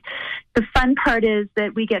 And the fun part is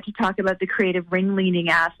that we get to talk about the creative ringleading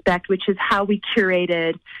aspect, which is how we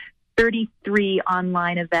curated 33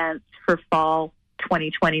 online events for fall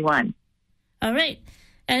 2021. All right.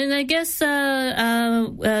 And I guess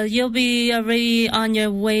you'll be already on your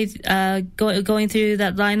way going through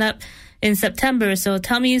that lineup. in September. So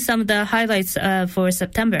tell me some of the highlights for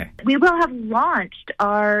September. We will have launched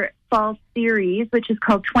our fall series, which is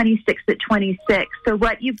called 26 at 26. So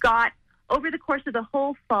what you've got over the course of the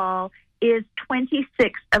whole fall is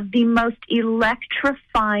 26 of the most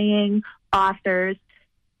electrifying authors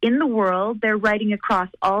in the world. They're writing across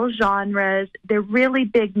all genres. They're really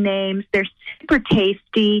big names. They're super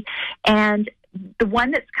tasty. And the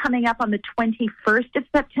one that's coming up on the 21st of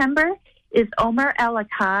September is Omar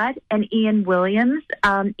El-Akkad and Ian Williams.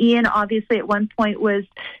 Ian, obviously, at one point was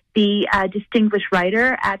the distinguished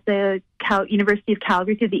writer at the University of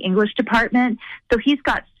Calgary through the English department. So he's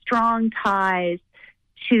got strong ties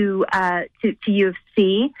to U of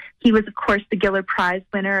C. He was, of course, the Giller Prize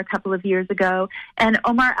winner a couple of years ago. And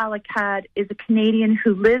Omar El-Akkad is a Canadian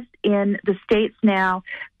who lives in the States now,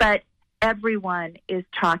 but everyone is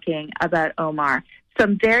talking about Omar. So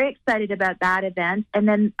I'm very excited about that event. And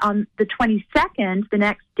then on the 22nd, the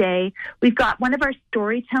next day, we've got one of our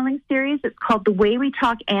storytelling series. It's called The Way We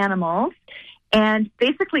Talk Animals. And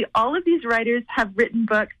basically all of these writers have written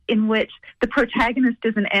books in which the protagonist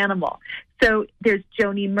is an animal. So there's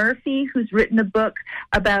Joni Murphy, who's written a book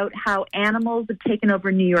about how animals have taken over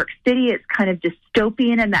New York City. It's kind of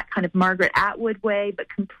dystopian in that kind of Margaret Atwood way, but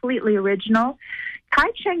completely original.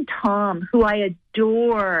 Kai Cheng Thom, who I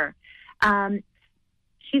adore,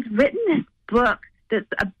 she's written this book that's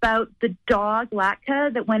about the dog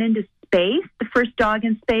Latka that went into space, the first dog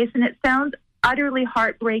in space, and it sounds utterly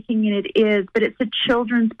heartbreaking, and it is, but it's a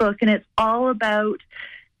children's book, and it's all about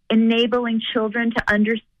enabling children to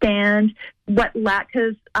understand what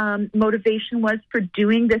Latka's motivation was for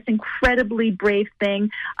doing this incredibly brave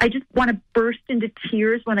thing. I just want to burst into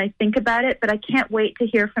tears when I think about it, but I can't wait to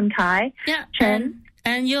hear from Kai. Yeah, Chen.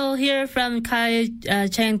 And you'll hear from Kai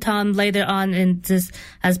Cheng Thom later on in this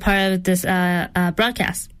as part of this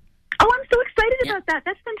broadcast. Oh, I'm so excited about that.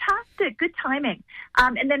 That's fantastic. Good timing.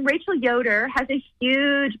 And then Rachel Yoder has a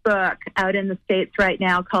huge book out in the States right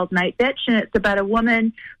now called Night Bitch, and it's about a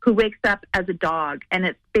woman who wakes up as a dog. And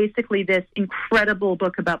it's basically this incredible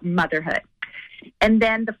book about motherhood. And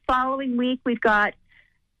then the following week, we've got,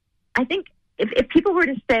 I think, if people were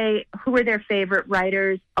to say who are their favorite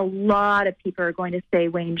writers, a lot of people are going to say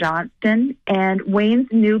Wayne Johnston. And Wayne's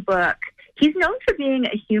new book, he's known for being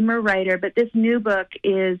a humor writer, but this new book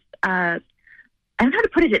is, I don't know how to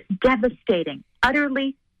put it, it's devastating,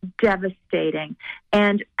 utterly devastating,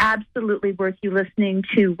 and absolutely worth you listening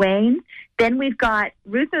to Wayne. Then we've got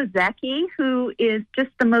Ruth Ozeki, who is just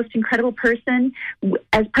the most incredible person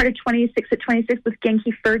as part of 26 at 26 with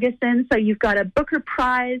Genki Ferguson. So you've got a Booker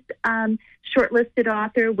Prize shortlisted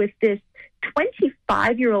author with this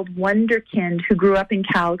 25-year-old wonderkind who grew up in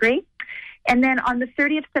Calgary. And then on the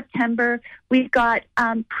 30th of September, we've got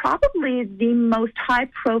probably the most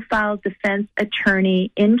high-profile defense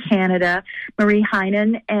attorney in Canada, Marie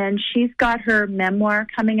Heinen, and she's got her memoir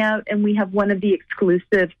coming out, and we have one of the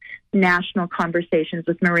exclusive national conversations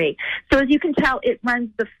with Marie. So as you can tell, it runs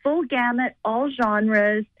the full gamut, all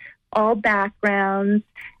genres, all backgrounds.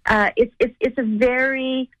 It's a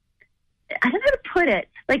very, I don't know how to put it,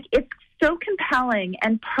 like it's so compelling.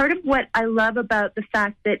 And part of what I love about the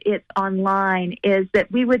fact that it's online is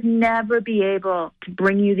that we would never be able to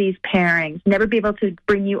bring you these pairings, never be able to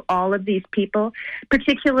bring you all of these people,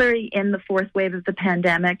 particularly in the fourth wave of the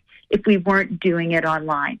pandemic, if we weren't doing it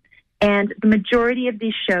online. And the majority of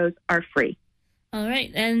these shows are free. All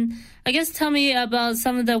right. And I guess tell me about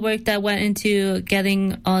some of the work that went into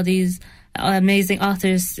getting all these amazing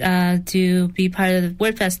authors to be part of the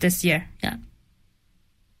WordFest this year. Yeah.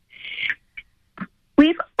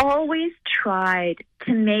 We've always tried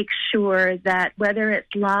to make sure that whether it's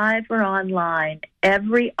live or online,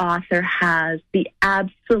 every author has the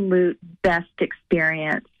absolute best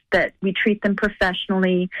experience, that we treat them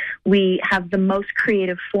professionally, we have the most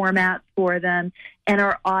creative formats for them, and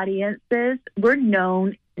our audiences, we're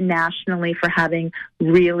known nationally for having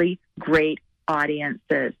really great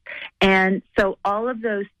audiences. And so all of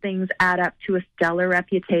those things add up to a stellar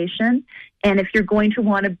reputation. And if you're going to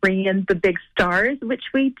want to bring in the big stars, which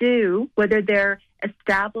we do, whether they're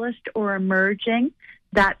established or emerging,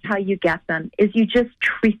 that's how you get them, is you just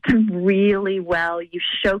treat them really well, you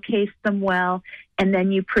showcase them well, and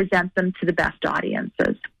then you present them to the best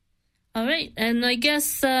audiences. All right. And I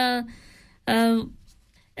guess I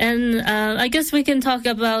guess we can talk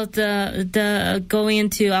about the going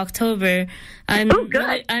into October. I'm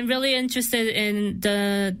really interested in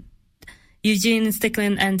the Eugene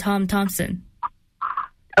Stickland and Tom Thompson.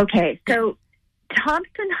 Okay, so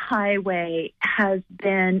Thompson Highway has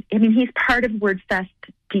been, I mean, he's part of WordFest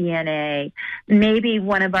DNA, maybe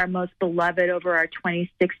one of our most beloved over our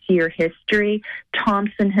 26-year history.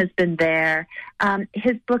 Thompson has been there.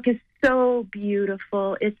 His book is so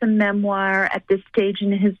beautiful. It's a memoir at this stage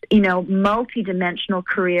in his, multi-dimensional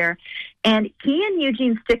career. And he and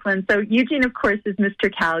Eugene Stickland, so Eugene, of course, is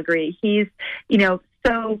Mr. Calgary. He's,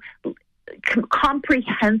 so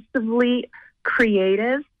comprehensively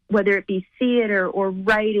creative, whether it be theater or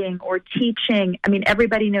writing or teaching. I mean,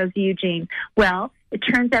 everybody knows Eugene. Well, it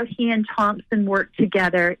turns out he and Thompson worked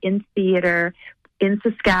together in theater in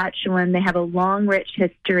Saskatchewan. They have a long, rich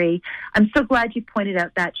history. I'm so glad you pointed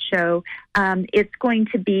out that show. It's going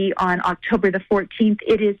to be on October the 14th.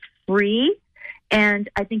 It is free, and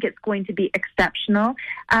I think it's going to be exceptional.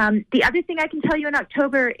 The other thing I can tell you in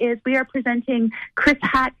October is we are presenting Chris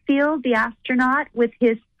Hadfield, the astronaut, with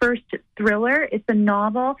his first thriller. It's a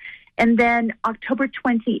novel. And then October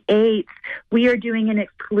 28th, we are doing an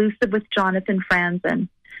exclusive with Jonathan Franzen.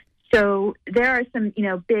 So there are some,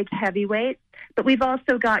 big heavyweights. But we've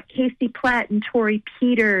also got Casey Platt and Tori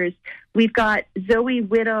Peters. We've got Zoe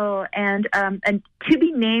Whittle and a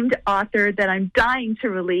to-be-named author that I'm dying to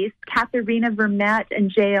release, Katharina Vermette and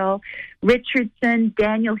J.L. Richardson,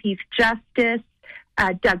 Daniel Heath Justice,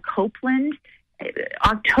 Doug Copeland.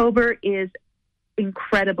 October is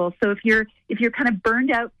incredible. So if you're kind of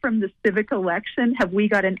burned out from the civic election, have we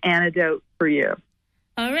got an antidote for you?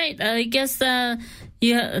 All right. I guess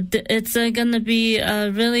it's going to be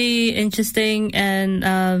really interesting and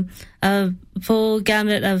a full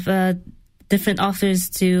gamut of different authors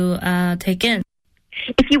to take in.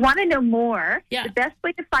 If you want to know more, the best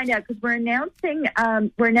way to find out, because we're announcing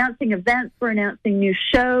events, we're announcing new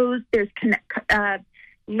shows. There's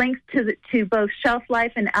links to both Shelf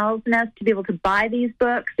Life and Owl's Nest to be able to buy these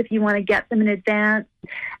books if you want to get them in advance.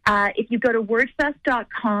 If you go to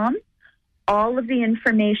wordfest.com, all of the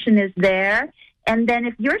information is there. And then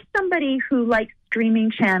if you're somebody who likes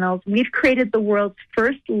streaming channels, we've created the world's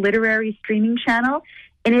first literary streaming channel,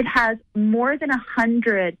 and it has more than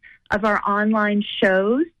 100 of our online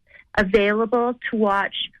shows available to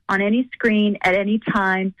watch on any screen at any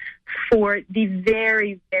time for the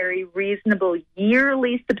very, very reasonable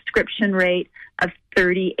yearly subscription rate of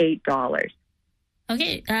 $38.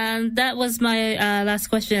 Okay, that was my last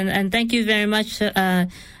question, and thank you very much,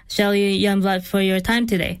 Shelley Yungblut, for your time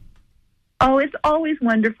today. Oh, it's always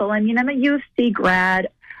wonderful. I mean, I'm a U of C grad.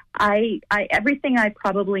 I everything I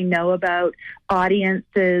probably know about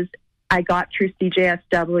audiences, I got through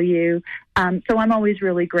CJSW. So I'm always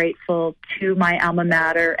really grateful to my alma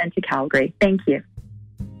mater and to Calgary. Thank you.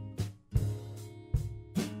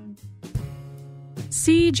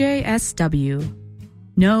 CJSW.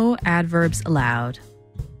 No adverbs allowed.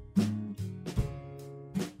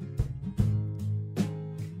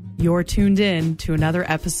 You're tuned in to another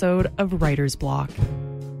episode of Writer's Block.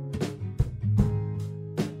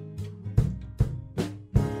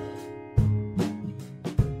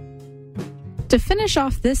 To finish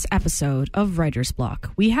off this episode of Writer's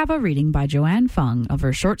Block, we have a reading by Joanne Fung of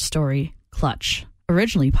her short story, Clutch,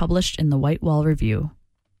 originally published in the White Wall Review.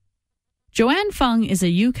 Joanne Fung is a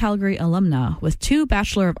U Calgary alumna with 2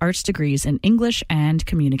 Bachelor of Arts degrees in English and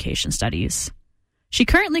Communication Studies. She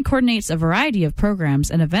currently coordinates a variety of programs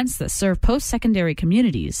and events that serve post-secondary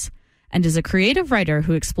communities and is a creative writer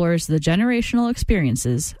who explores the generational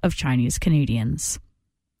experiences of Chinese Canadians.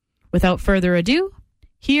 Without further ado,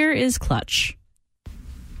 here is Clutch.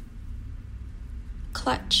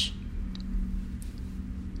 Clutch.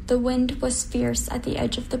 The wind was fierce at the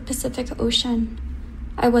edge of the Pacific Ocean.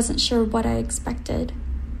 I wasn't sure what I expected.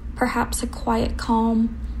 Perhaps a quiet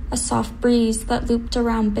calm, a soft breeze that looped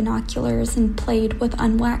around binoculars and played with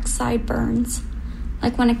unwaxed sideburns,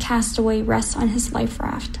 like when a castaway rests on his life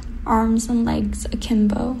raft, arms and legs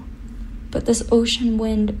akimbo. But this ocean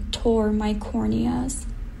wind tore my corneas.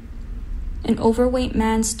 An overweight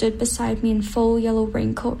man stood beside me in full yellow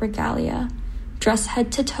raincoat regalia, dressed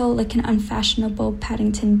head to toe like an unfashionable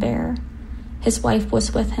Paddington bear. His wife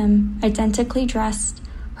was with him, identically dressed,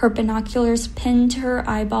 her binoculars pinned to her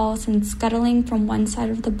eyeballs and scuttling from one side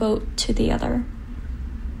of the boat to the other.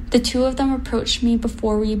 The 2 of them approached me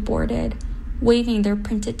before we boarded, waving their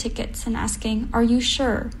printed tickets and asking, "Are you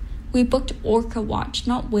sure? We booked Orca Watch,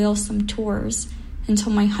 not Whalesome Tours,"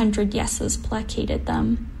 until my 100 yeses placated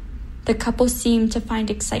them. The couple seemed to find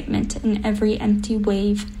excitement in every empty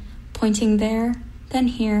wave, pointing there, then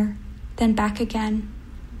here, then back again.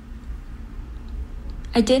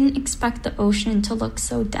 I didn't expect the ocean to look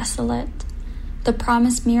so desolate. The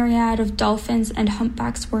promised myriad of dolphins and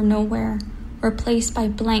humpbacks were nowhere, replaced by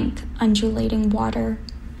blank, undulating water.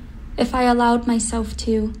 If I allowed myself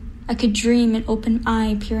to, I could dream an open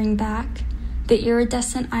eye peering back, the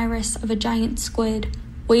iridescent iris of a giant squid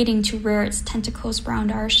waiting to rear its tentacles round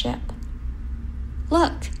our ship.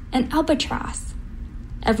 Look, an albatross!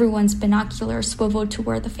 Everyone's binoculars swiveled to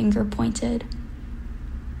where the finger pointed.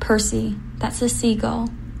 Percy, that's a seagull.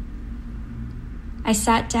 I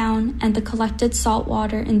sat down, and the collected salt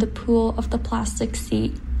water in the pool of the plastic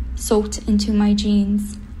seat soaked into my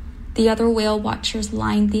jeans. The other whale watchers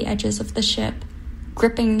lined the edges of the ship,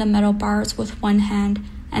 gripping the metal bars with one hand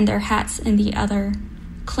and their hats in the other,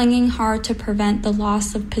 clinging hard to prevent the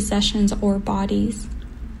loss of possessions or bodies.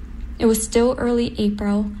 It was still early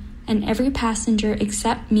April, and every passenger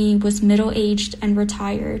except me was middle-aged and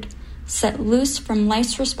retired, set loose from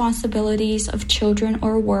life's responsibilities of children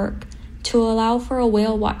or work to allow for a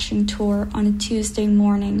whale-watching tour on a Tuesday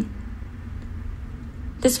morning.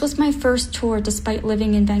 This was my first tour despite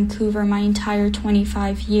living in Vancouver my entire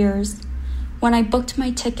 25 years. When I booked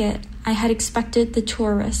my ticket, I had expected the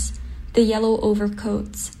tourists, the yellow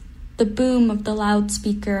overcoats, the boom of the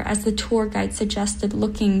loudspeaker as the tour guide suggested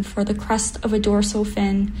looking for the crest of a dorsal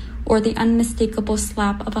fin or the unmistakable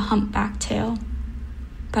slap of a humpback tail.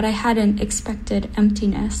 But I hadn't expected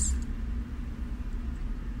emptiness.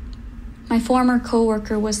 My former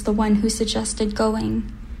coworker was the one who suggested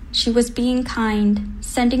going. She was being kind,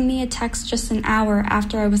 sending me a text just an hour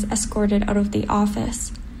after I was escorted out of the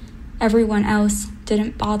office. Everyone else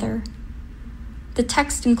didn't bother. The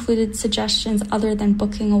text included suggestions other than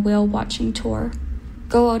booking a whale-watching tour.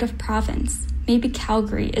 Go out of province. Maybe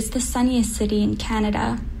Calgary is the sunniest city in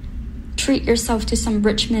Canada. Treat yourself to some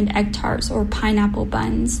Richmond egg tarts or pineapple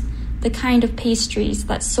buns, the kind of pastries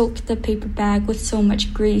that soak the paper bag with so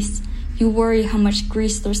much grease you worry how much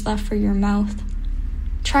grease there's left for your mouth.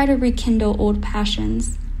 Try to rekindle old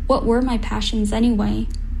passions. What were my passions anyway?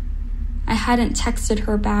 I hadn't texted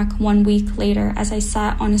her back 1 week later as I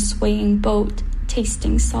sat on a swaying boat,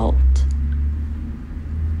 tasting salt.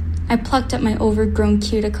 I plucked at my overgrown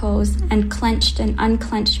cuticles and clenched and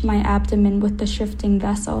unclenched my abdomen with the shifting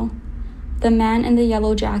vessel. The man in the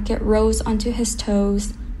yellow jacket rose onto his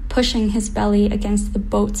toes, pushing his belly against the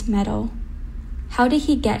boat's metal. How did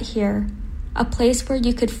he get here? A place where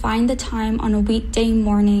you could find the time on a weekday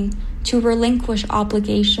morning to relinquish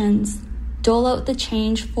obligations, dole out the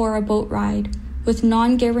change for a boat ride, with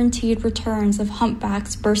non-guaranteed returns of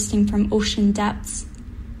humpbacks bursting from ocean depths.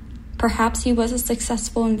 Perhaps he was a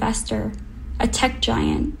successful investor, a tech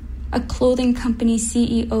giant, a clothing company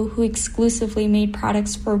CEO who exclusively made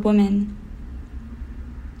products for women.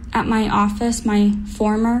 At my office, my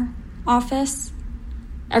former office,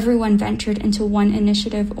 everyone ventured into one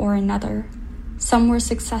initiative or another. Some were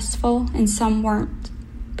successful and some weren't,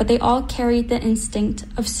 but they all carried the instinct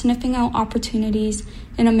of sniffing out opportunities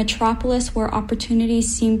in a metropolis where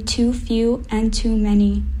opportunities seemed too few and too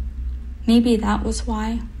many. Maybe that was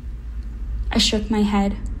why. I shook my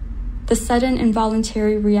head. The sudden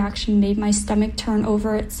involuntary reaction made my stomach turn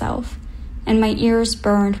over itself, and my ears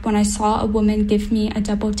burned when I saw a woman give me a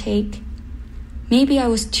double take. Maybe I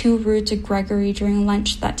was too rude to Gregory during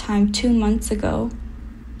lunch that time 2 months ago.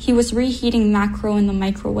 He was reheating mackerel in the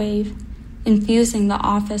microwave, infusing the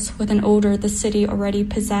office with an odor the city already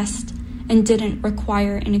possessed and didn't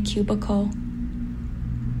require in a cubicle.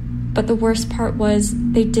 But the worst part was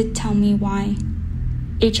they did tell me why.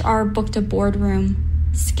 HR booked a boardroom,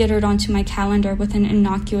 skittered onto my calendar with an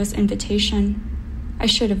innocuous invitation. I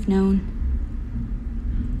should have known.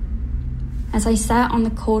 As I sat on the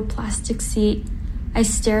cold plastic seat, I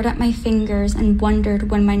stared at my fingers and wondered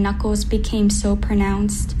when my knuckles became so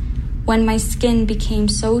pronounced, when my skin became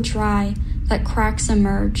so dry that cracks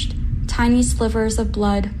emerged, tiny slivers of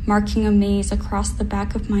blood marking a maze across the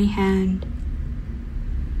back of my hand.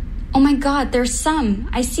 Oh my God, there's some!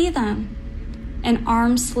 I see them! An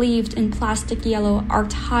arm sleeved in plastic yellow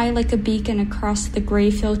arced high like a beacon across the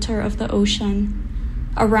gray filter of the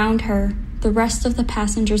ocean. Around her, the rest of the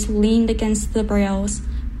passengers leaned against the rails,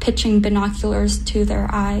 pitching binoculars to their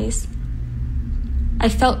eyes. I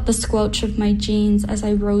felt the squelch of my jeans as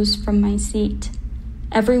I rose from my seat.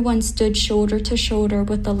 Everyone stood shoulder to shoulder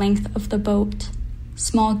with the length of the boat.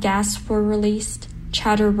 Small gasps were released.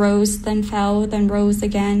 Chatter rose, then fell, then rose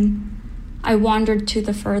again. I wandered to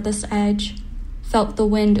the furthest edge, felt the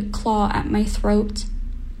wind claw at my throat,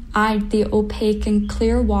 eyed the opaque and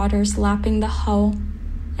clear waters lapping the hull,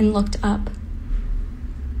 and looked up.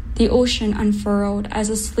 The ocean unfurled as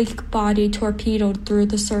a sleek body torpedoed through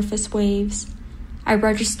the surface waves. I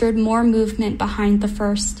registered more movement behind the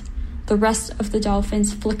first, the rest of the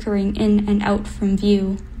dolphins flickering in and out from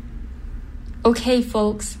view. Okay,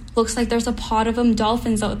 folks, looks like there's a pod of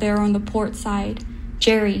dolphins out there on the port side.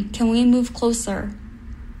 Jerry, can we move closer?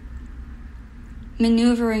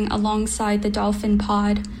 Maneuvering alongside the dolphin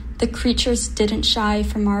pod, the creatures didn't shy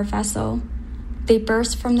from our vessel. They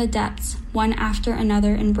burst from the depths, one after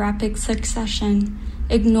another in rapid succession,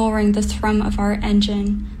 ignoring the thrum of our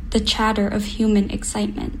engine, the chatter of human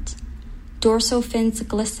excitement. Dorsal fins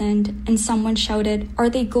glistened, and someone shouted, "Are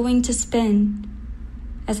they going to spin?"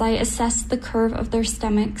 As I assessed the curve of their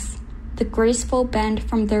stomachs, the graceful bend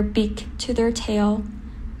from their beak to their tail,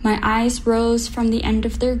 my eyes rose from the end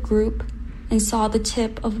of their group and saw the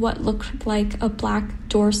tip of what looked like a black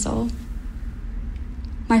dorsal.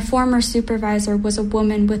 My former supervisor was a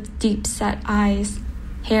woman with deep-set eyes,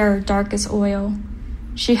 hair dark as oil.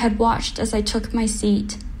 She had watched as I took my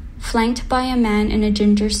seat, flanked by a man in a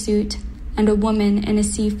ginger suit and a woman in a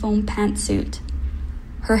seafoam pantsuit.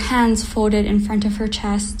 Her hands folded in front of her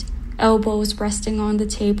chest, elbows resting on the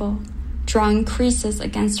table, drawing creases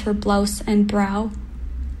against her blouse and brow.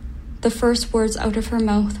 The first words out of her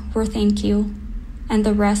mouth were "thank you," and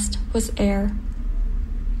the rest was air.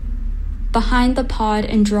 Behind the pod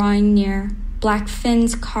and drawing near, black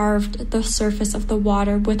fins carved the surface of the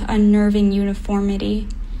water with unnerving uniformity.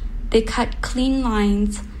 They cut clean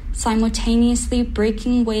lines, simultaneously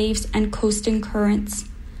breaking waves and coasting currents.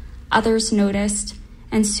 Others noticed,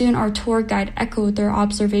 and soon our tour guide echoed their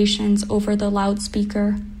observations over the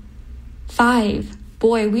loudspeaker. 5.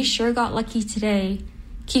 Boy, we sure got lucky today.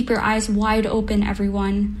 Keep your eyes wide open,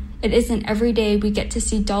 everyone. It isn't every day we get to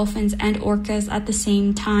see dolphins and orcas at the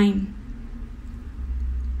same time.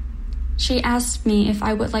 She asked me if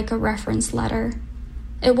I would like a reference letter.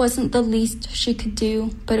 It wasn't the least she could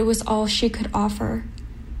do, but it was all she could offer.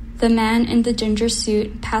 The man in the ginger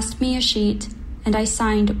suit passed me a sheet, and I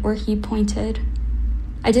signed where he pointed.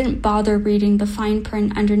 I didn't bother reading the fine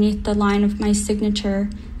print underneath the line of my signature,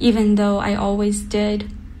 even though I always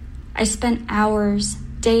did. I spent hours,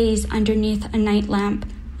 days underneath a night lamp,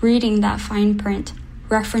 reading that fine print,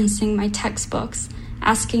 referencing my textbooks,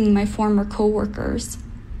 asking my former coworkers.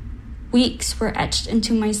 Weeks were etched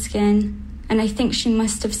into my skin, and I think she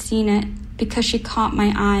must have seen it because she caught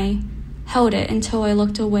my eye, held it until I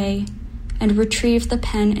looked away, and retrieved the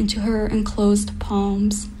pen into her enclosed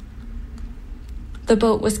palms. The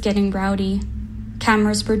boat was getting rowdy.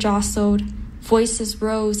 Cameras were jostled. Voices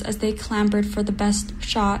rose as they clambered for the best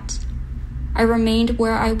shot. I remained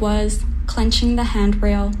where I was, clenching the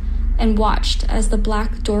handrail, and watched as the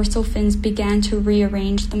black dorsal fins began to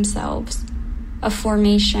rearrange themselves. A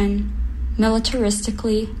formation,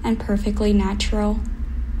 militaristically and perfectly natural.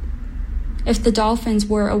 If the dolphins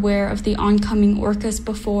were aware of the oncoming orcas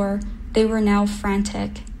before, they were now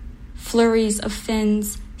frantic. Flurries of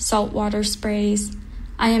fins, saltwater sprays.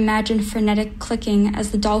 I imagined frenetic clicking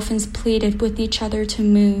as the dolphins pleaded with each other to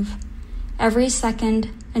move. Every second,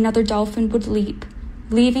 another dolphin would leap,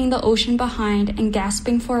 leaving the ocean behind and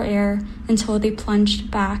gasping for air until they plunged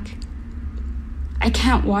back. I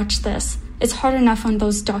can't watch this. It's hard enough on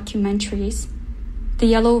those documentaries. The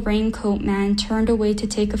yellow raincoat man turned away to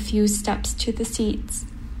take a few steps to the seats.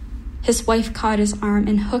 His wife caught his arm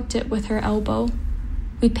and hooked it with her elbow.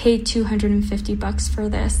 We paid $250 for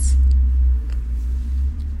this.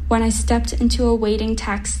 When I stepped into a waiting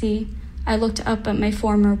taxi, I looked up at my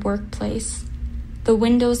former workplace. The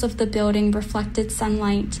windows of the building reflected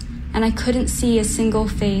sunlight, and I couldn't see a single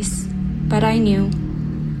face, but I knew.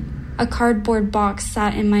 A cardboard box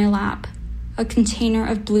sat in my lap, a container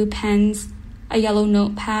of blue pens, a yellow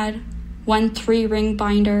notepad, one 3-ring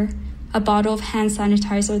binder, a bottle of hand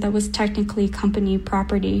sanitizer that was technically company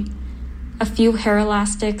property, a few hair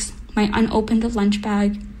elastics, my unopened lunch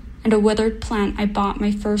bag, and a withered plant I bought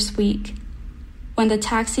my first week. When the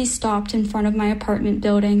taxi stopped in front of my apartment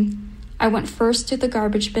building, I went first to the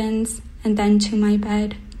garbage bins and then to my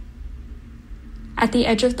bed. At the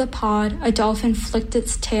edge of the pod, a dolphin flicked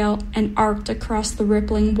its tail and arced across the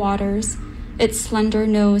rippling waters, its slender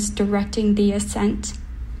nose directing the ascent.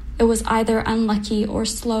 It was either unlucky or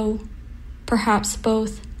slow, perhaps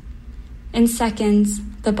both. In seconds,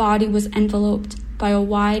 the body was enveloped by a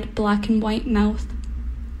wide black and white mouth.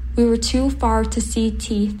 We were too far to see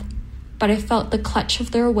teeth, but I felt the clutch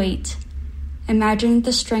of their weight, imagined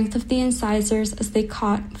the strength of the incisors as they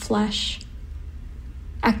caught flesh.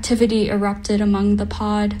 Activity erupted among the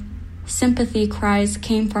pod. Sympathy cries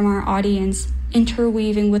came from our audience,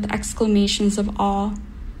 interweaving with exclamations of awe.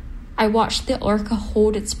 I watched the orca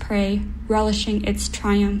hold its prey, relishing its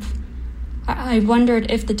triumph. I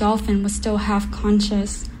wondered if the dolphin was still half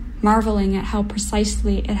conscious, marveling at how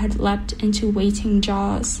precisely it had leapt into waiting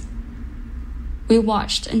jaws. We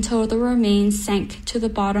watched until the remains sank to the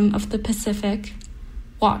bottom of the Pacific,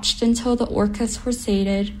 watched until the orcas were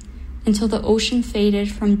sated, until the ocean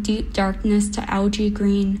faded from deep darkness to algae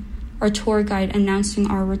green, our tour guide announcing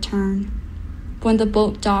our return. When the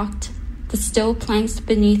boat docked, the steel planks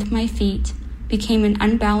beneath my feet became an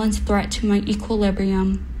unbalanced threat to my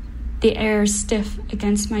equilibrium, the air stiff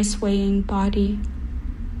against my swaying body.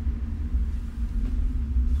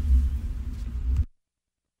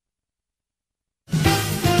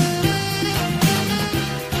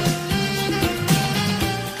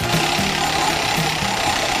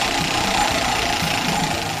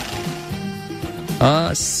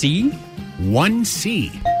 C?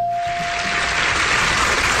 1C.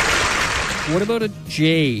 What about a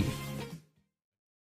J?